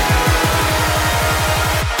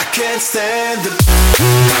 I can't stand the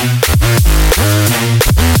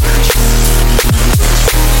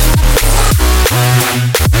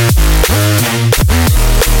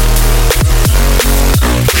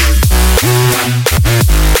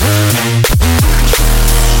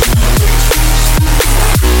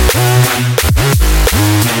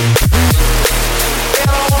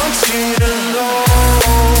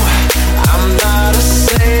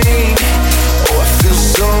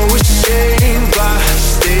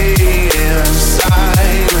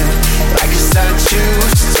when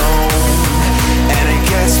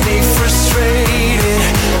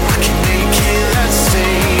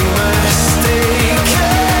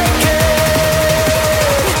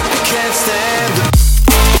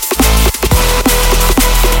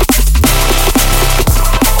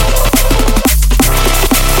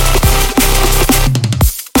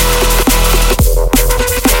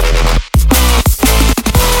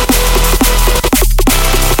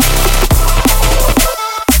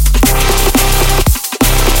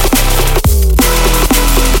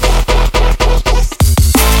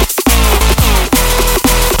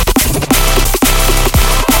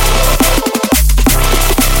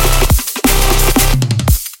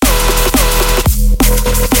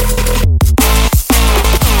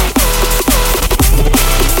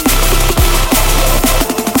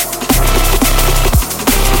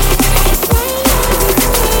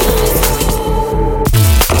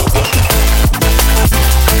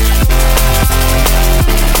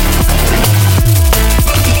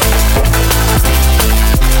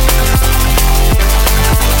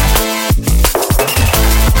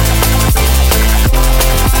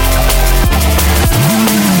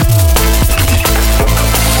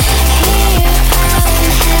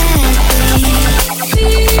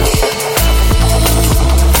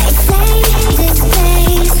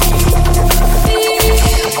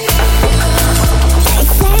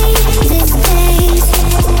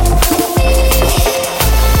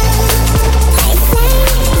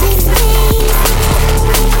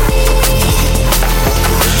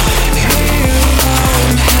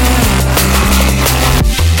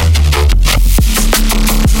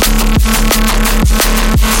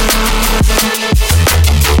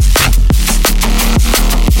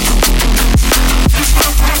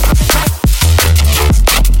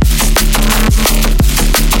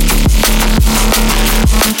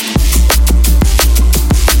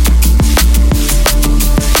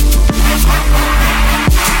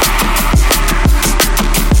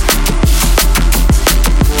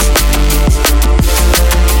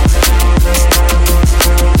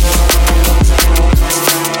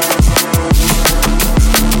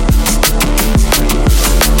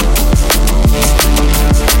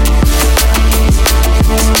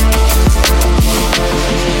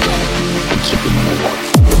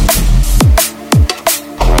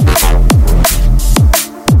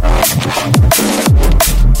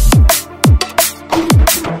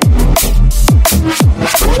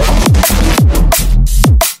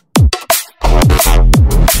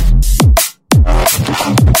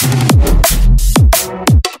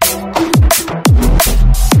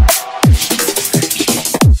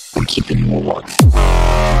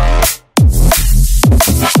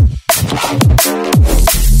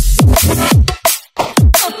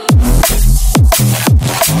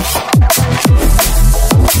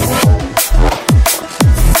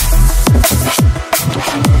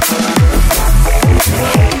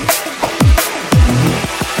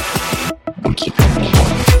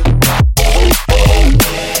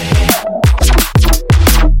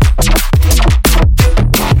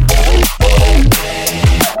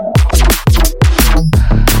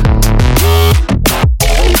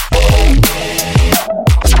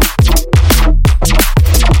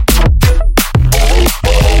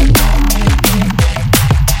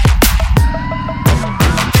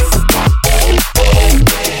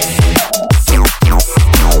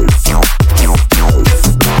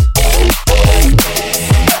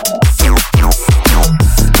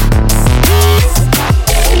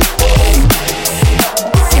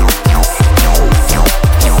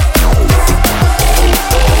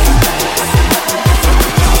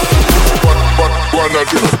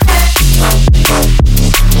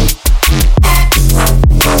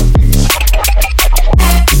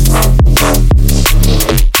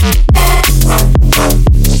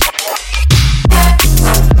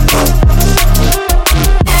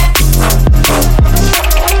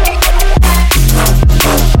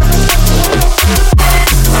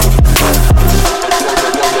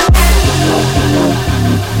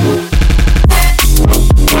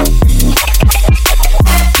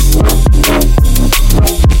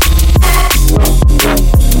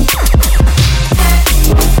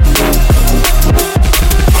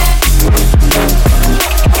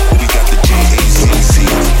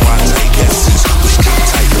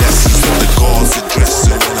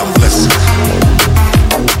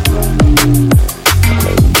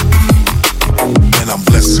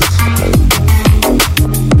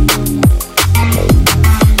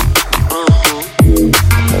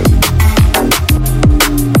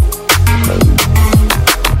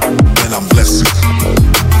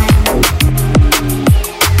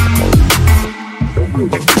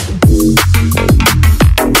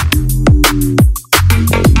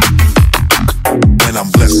And I'm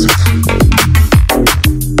blessed.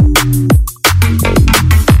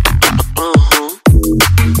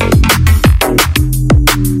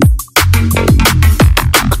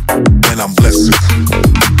 And I'm blessed.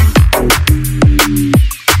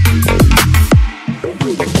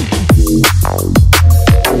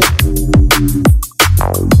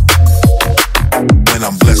 And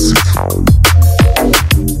I'm blessed.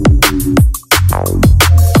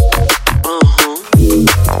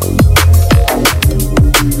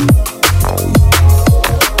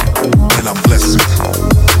 And I'm blessed.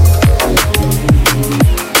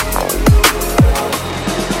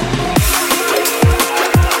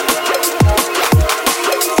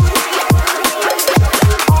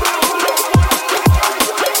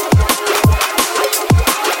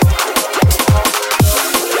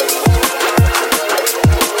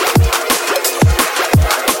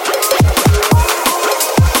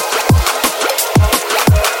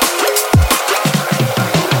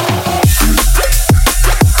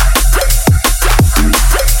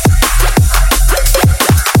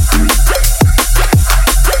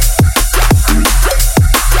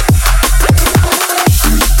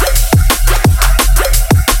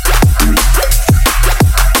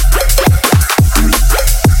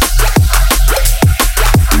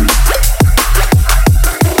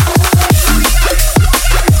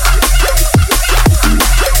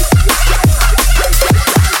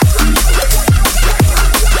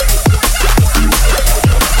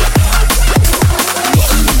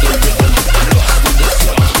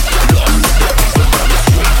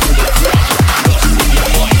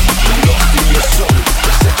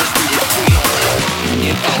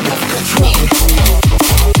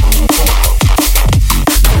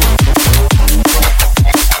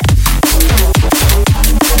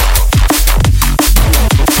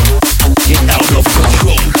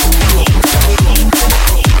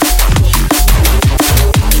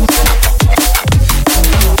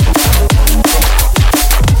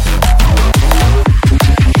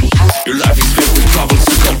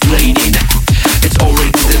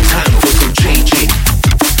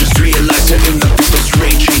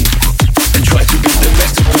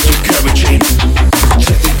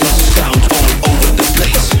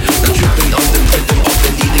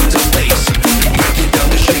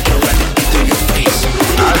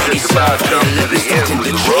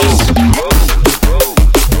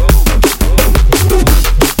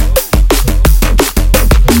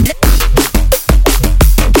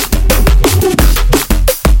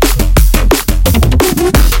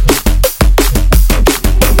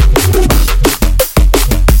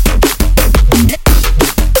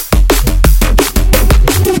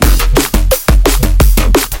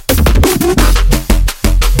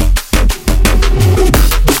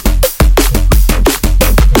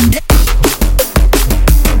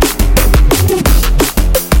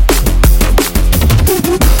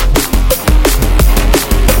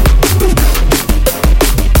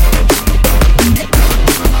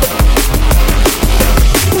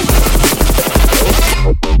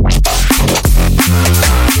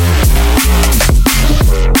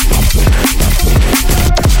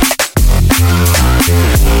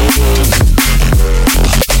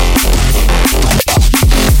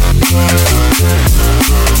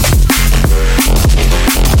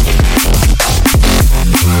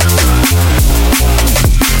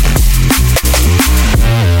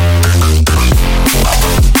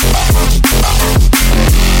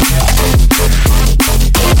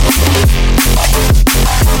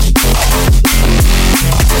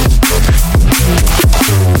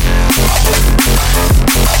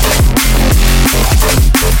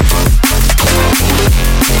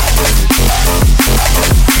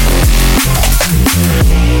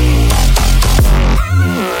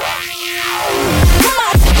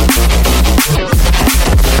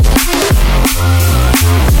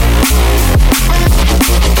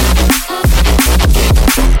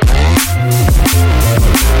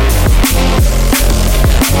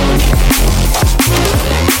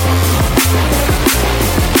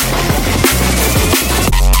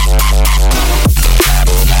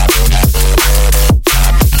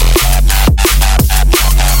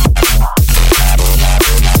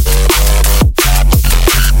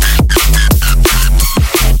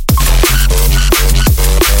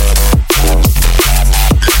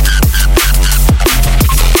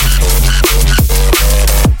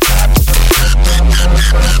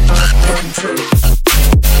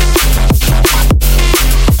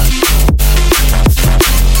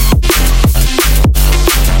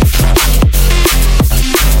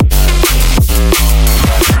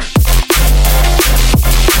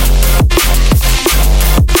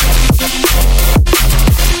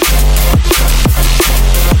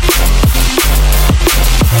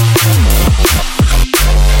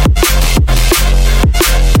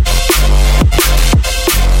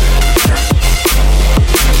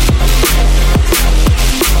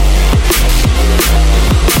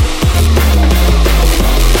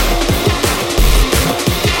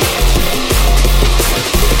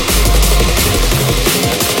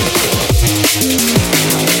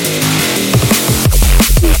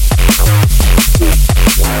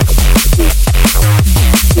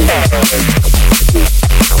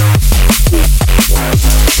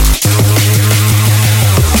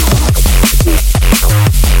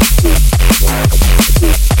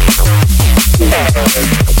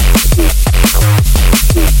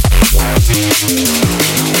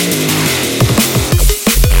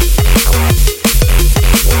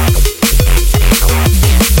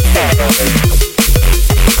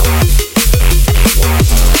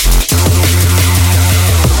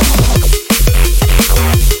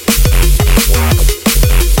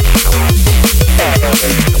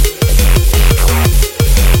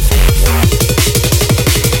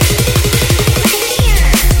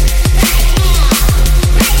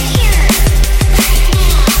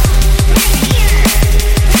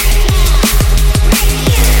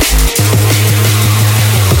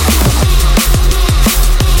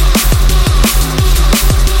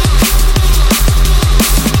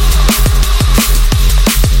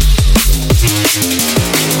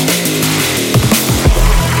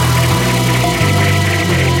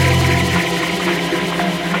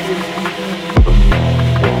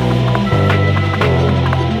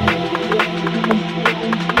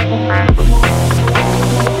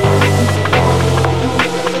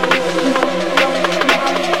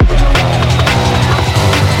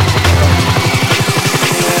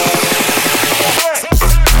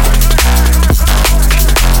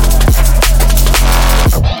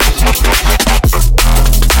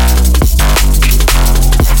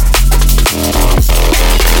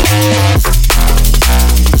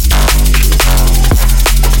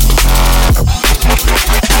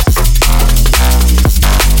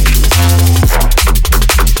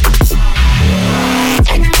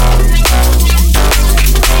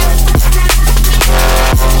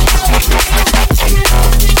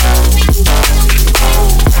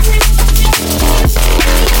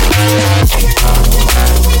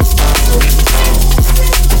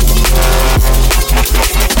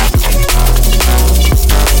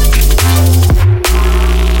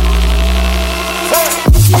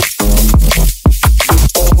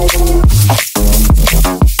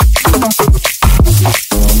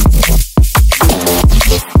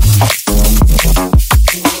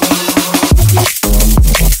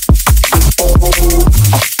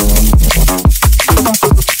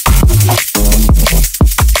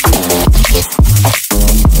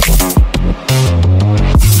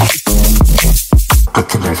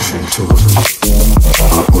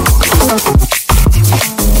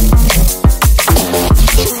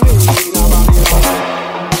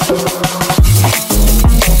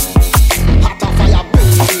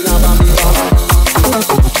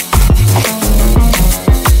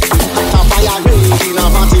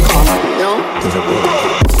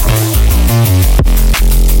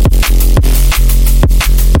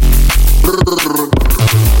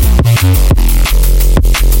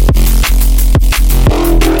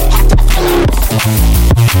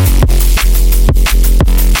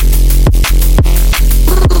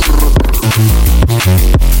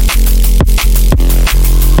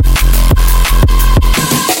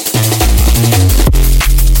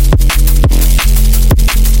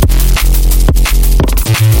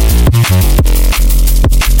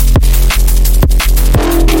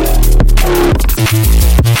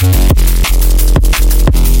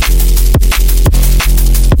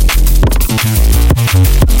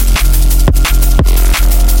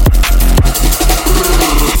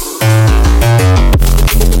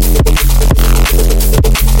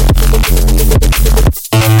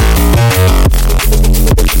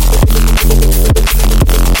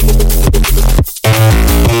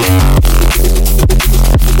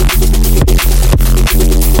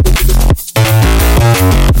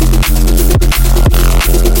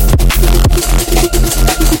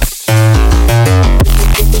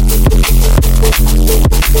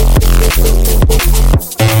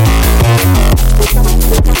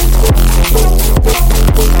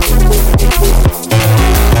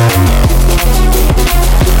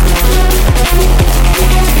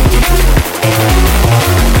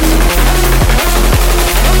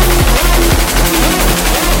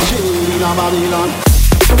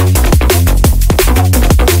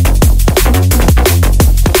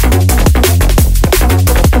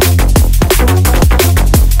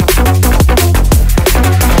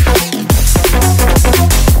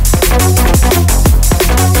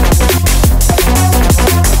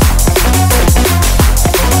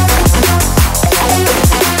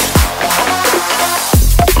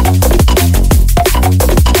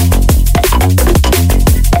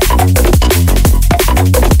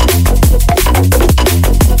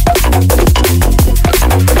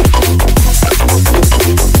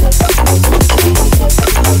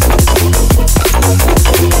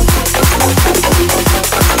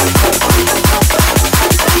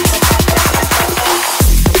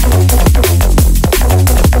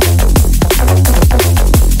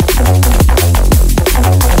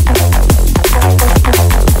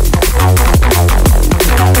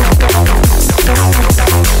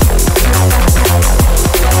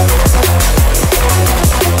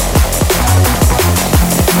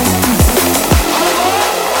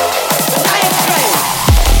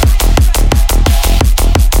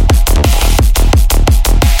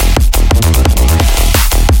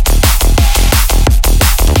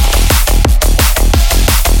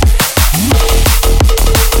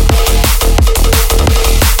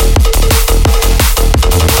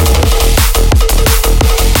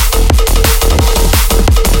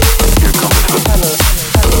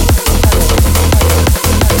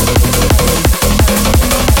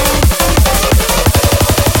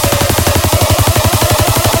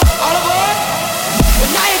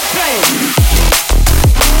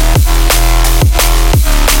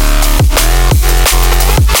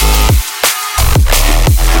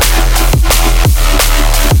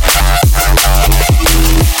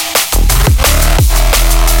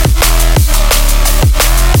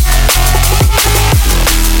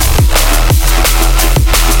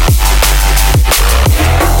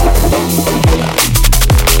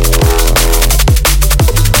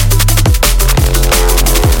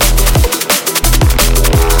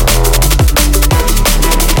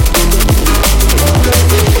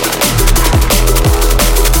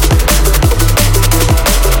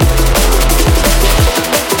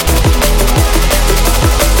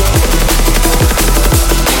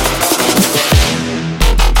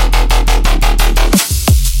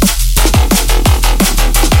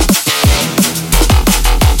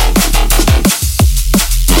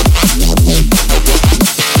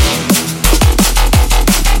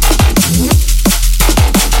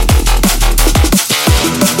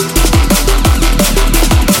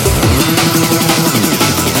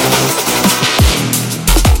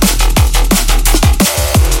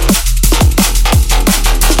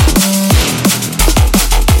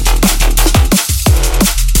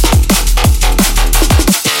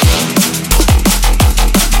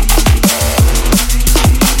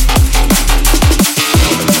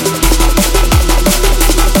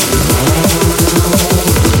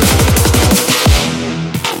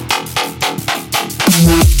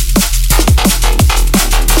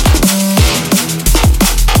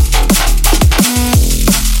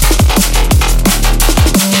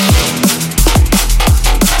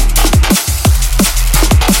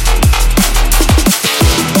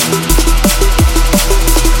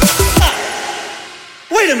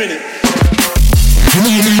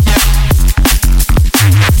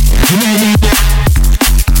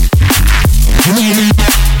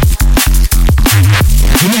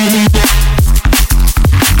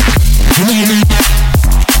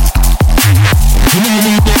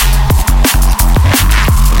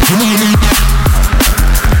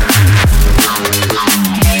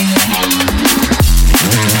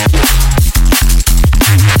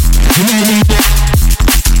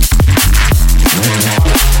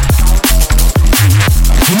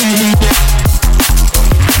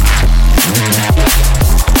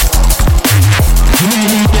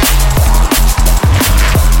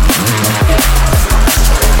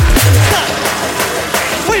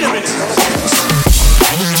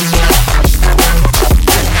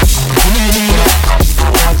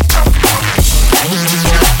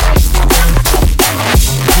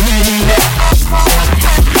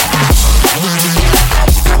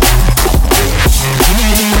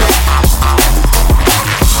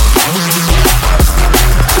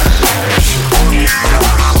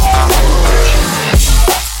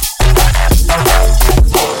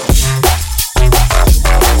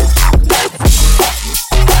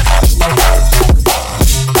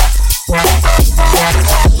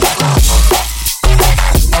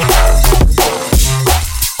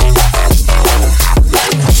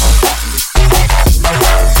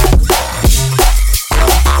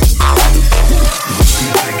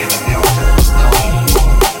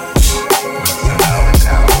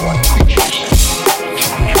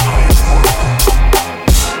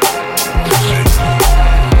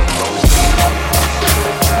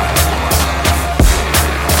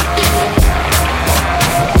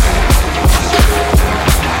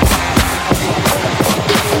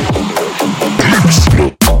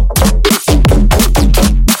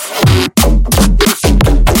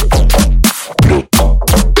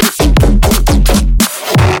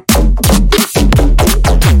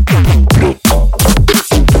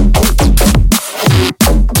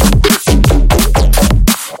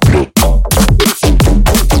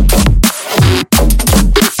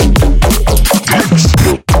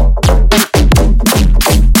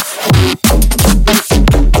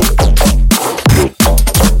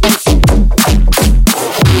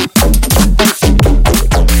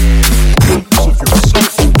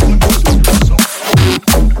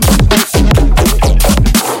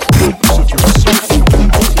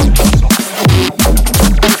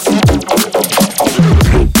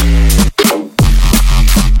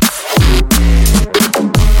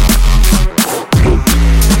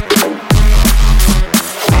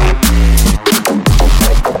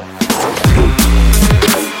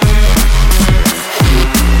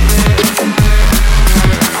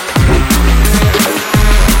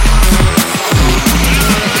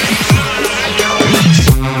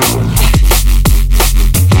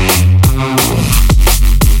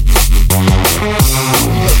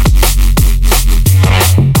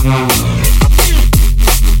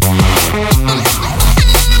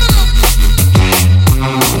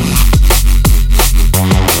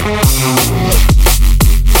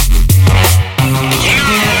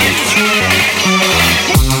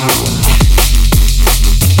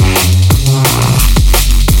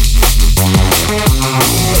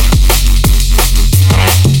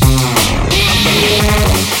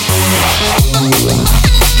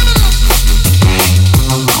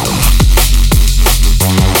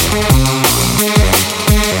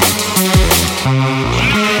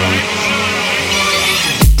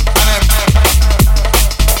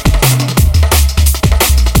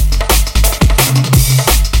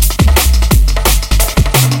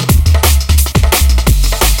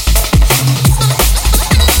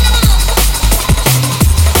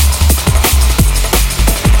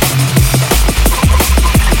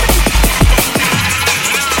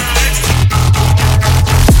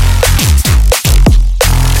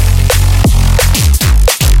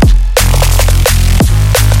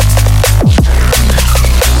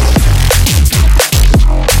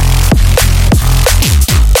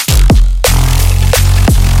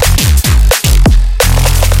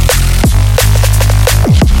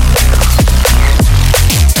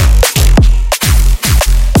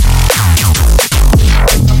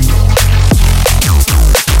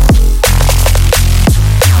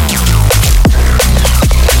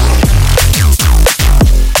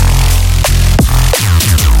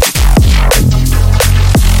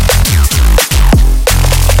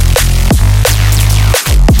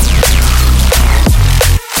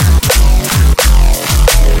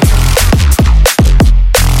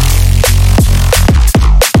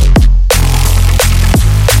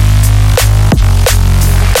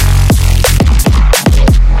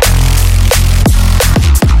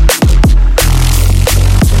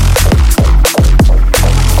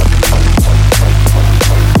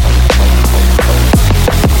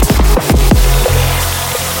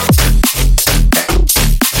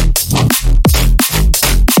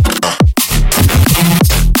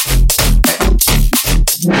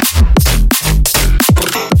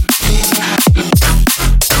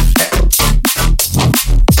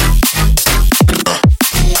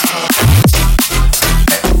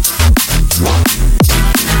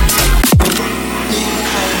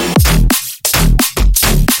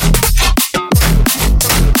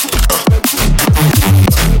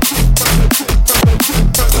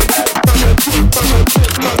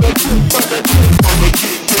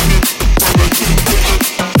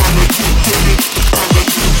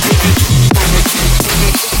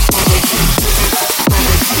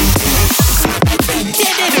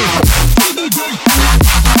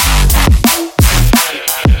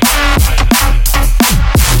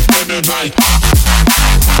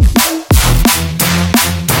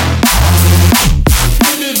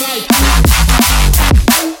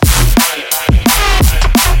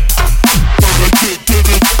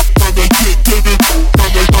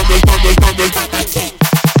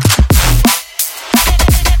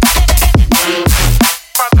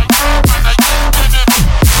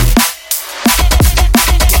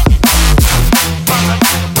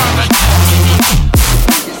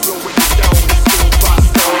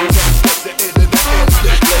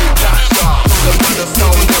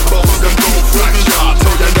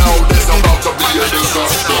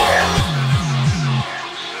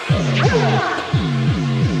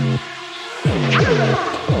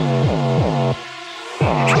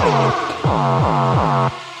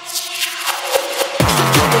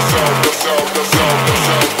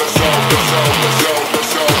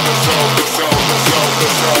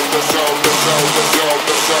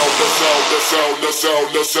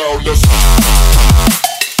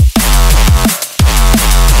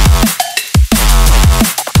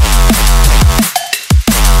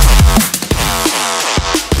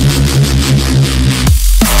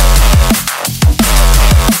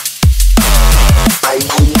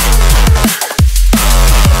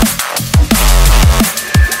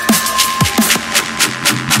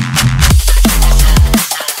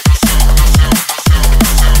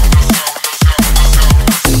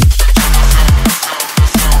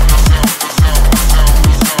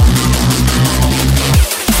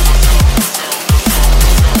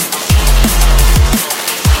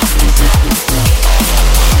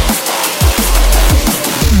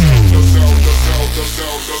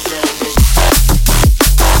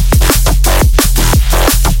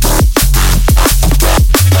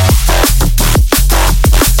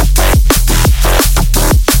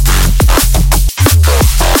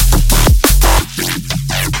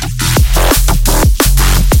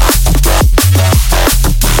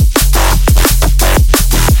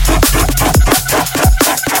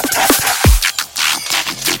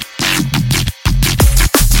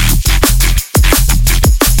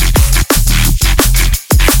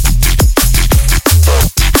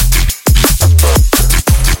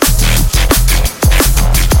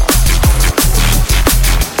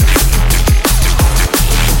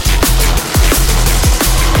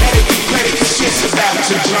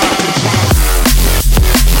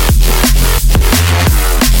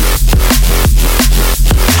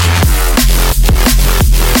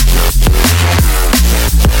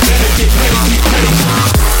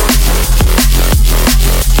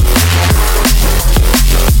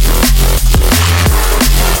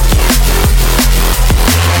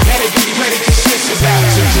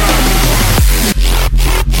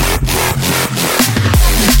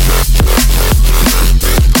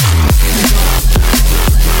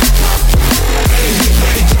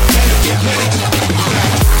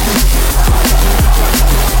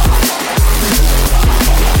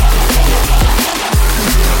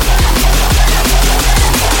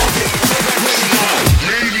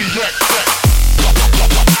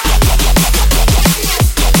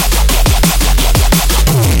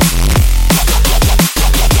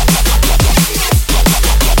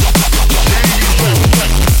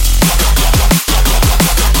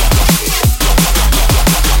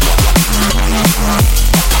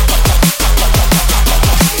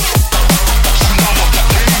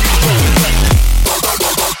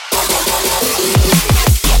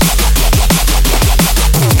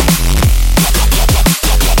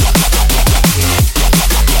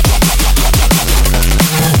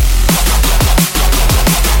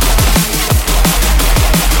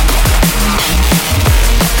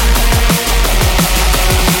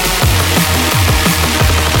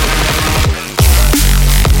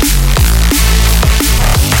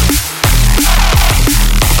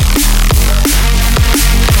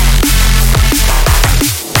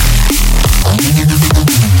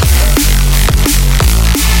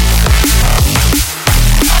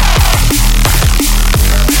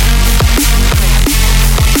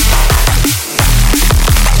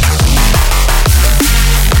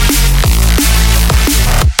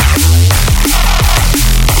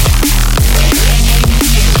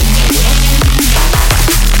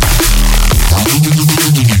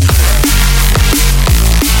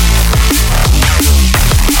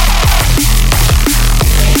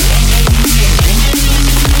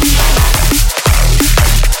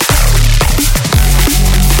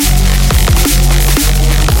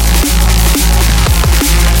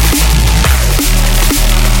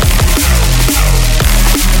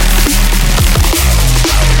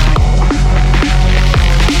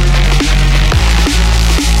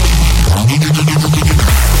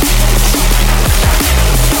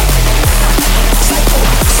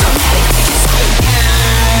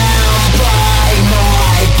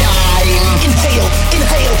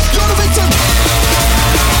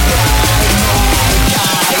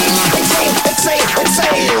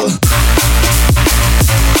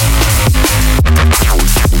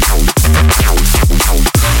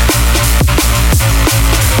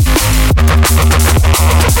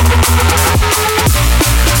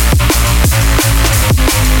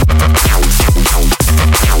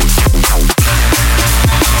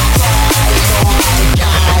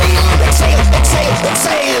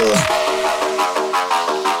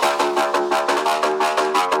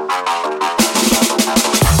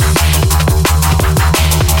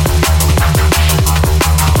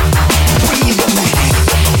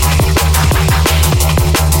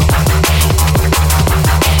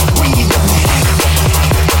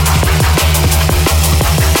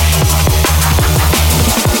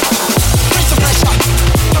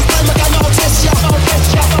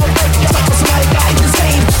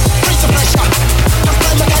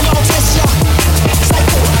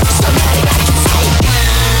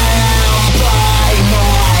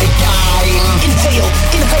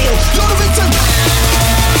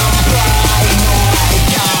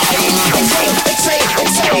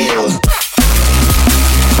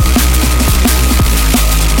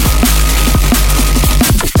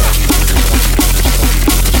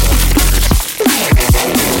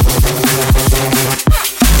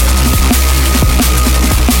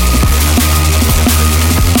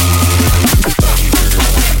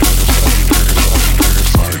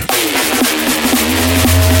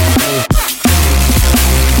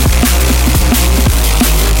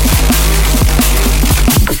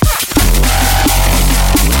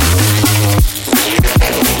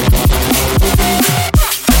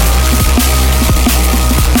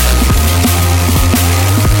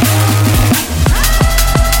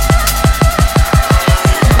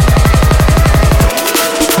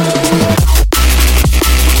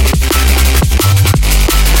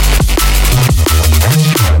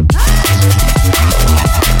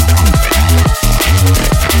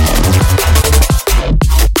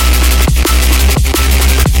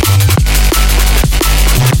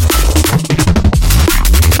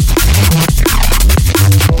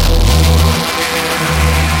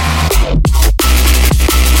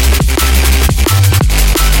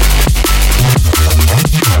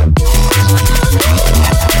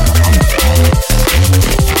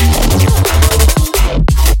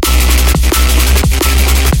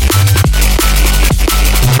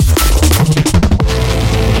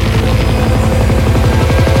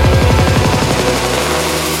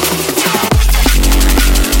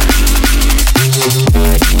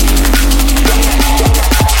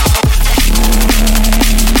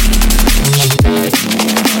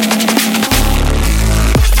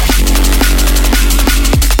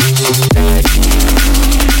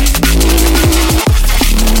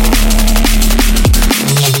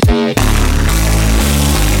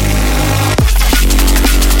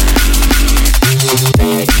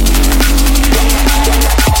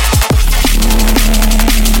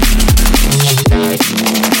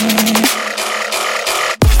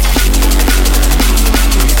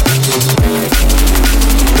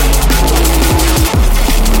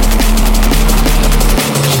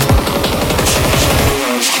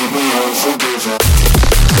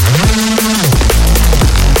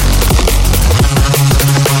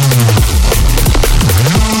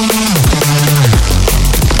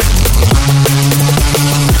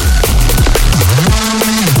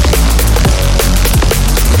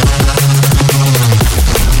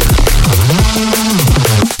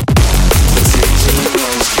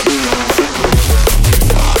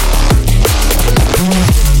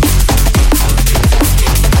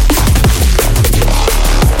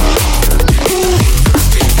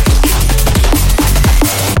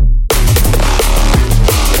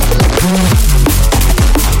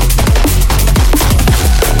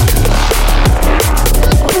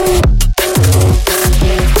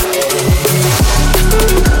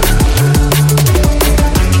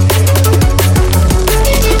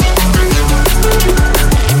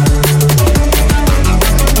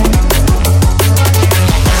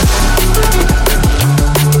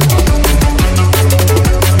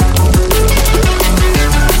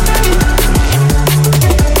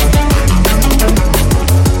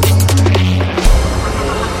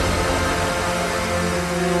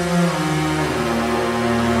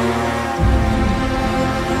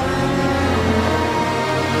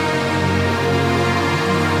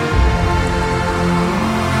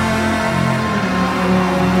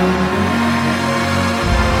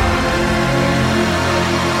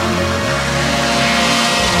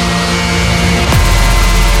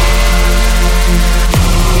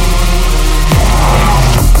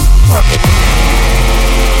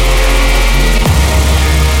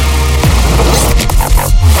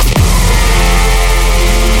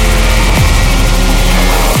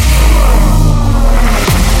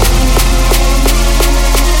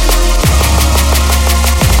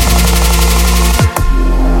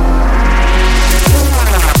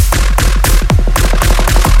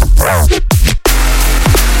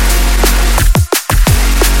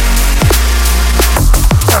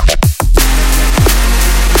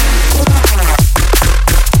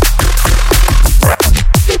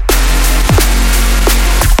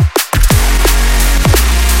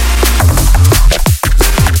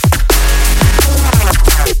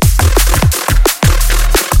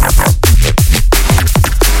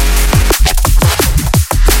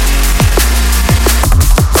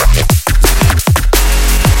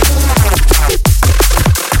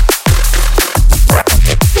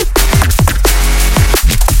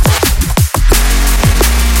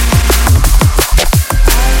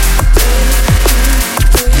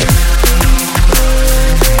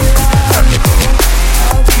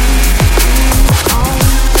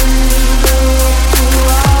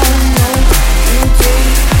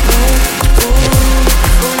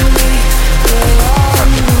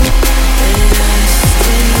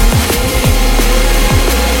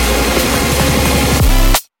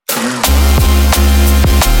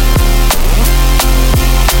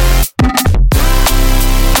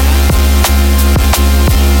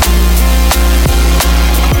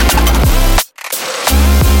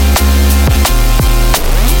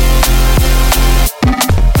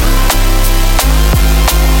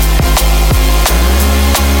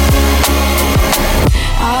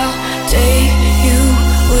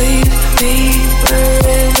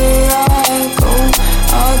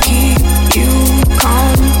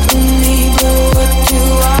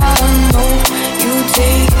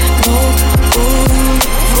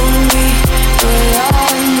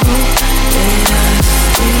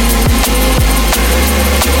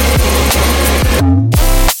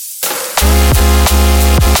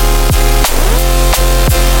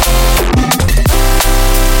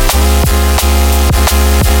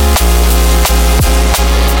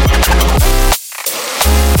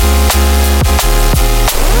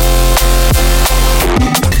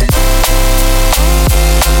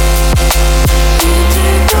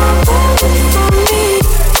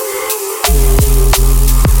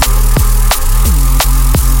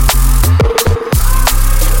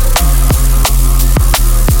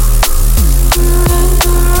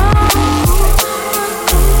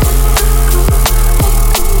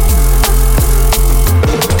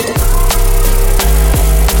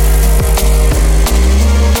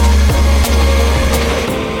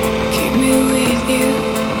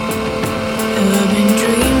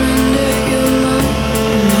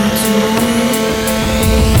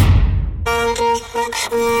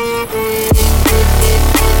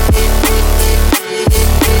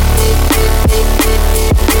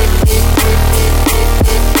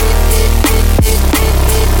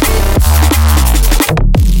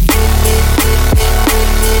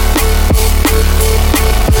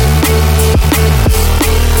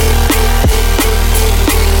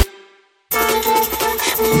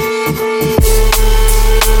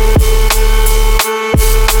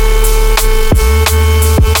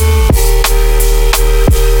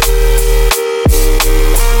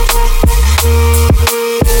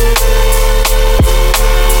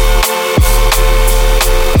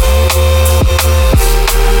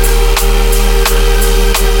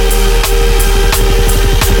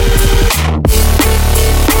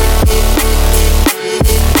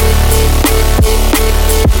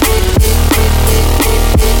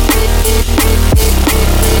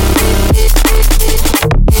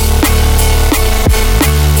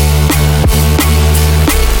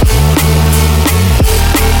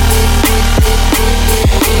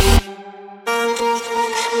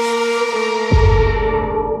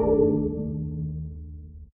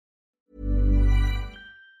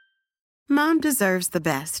 Mom deserves the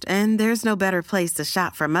best, and there's no better place to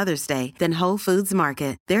shop for Mother's Day than Whole Foods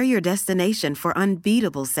Market. They're your destination for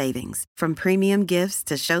unbeatable savings, from premium gifts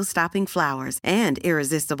to show-stopping flowers and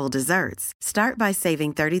irresistible desserts. Start by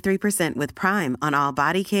saving 33% with Prime on all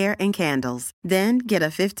body care and candles. Then get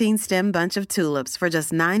a 15-stem bunch of tulips for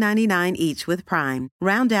just $9.99 each with Prime.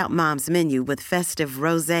 Round out Mom's menu with festive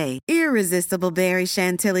rosé, irresistible berry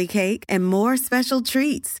chantilly cake, and more special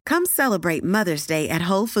treats. Come celebrate Mother's Day at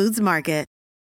Whole Foods Market.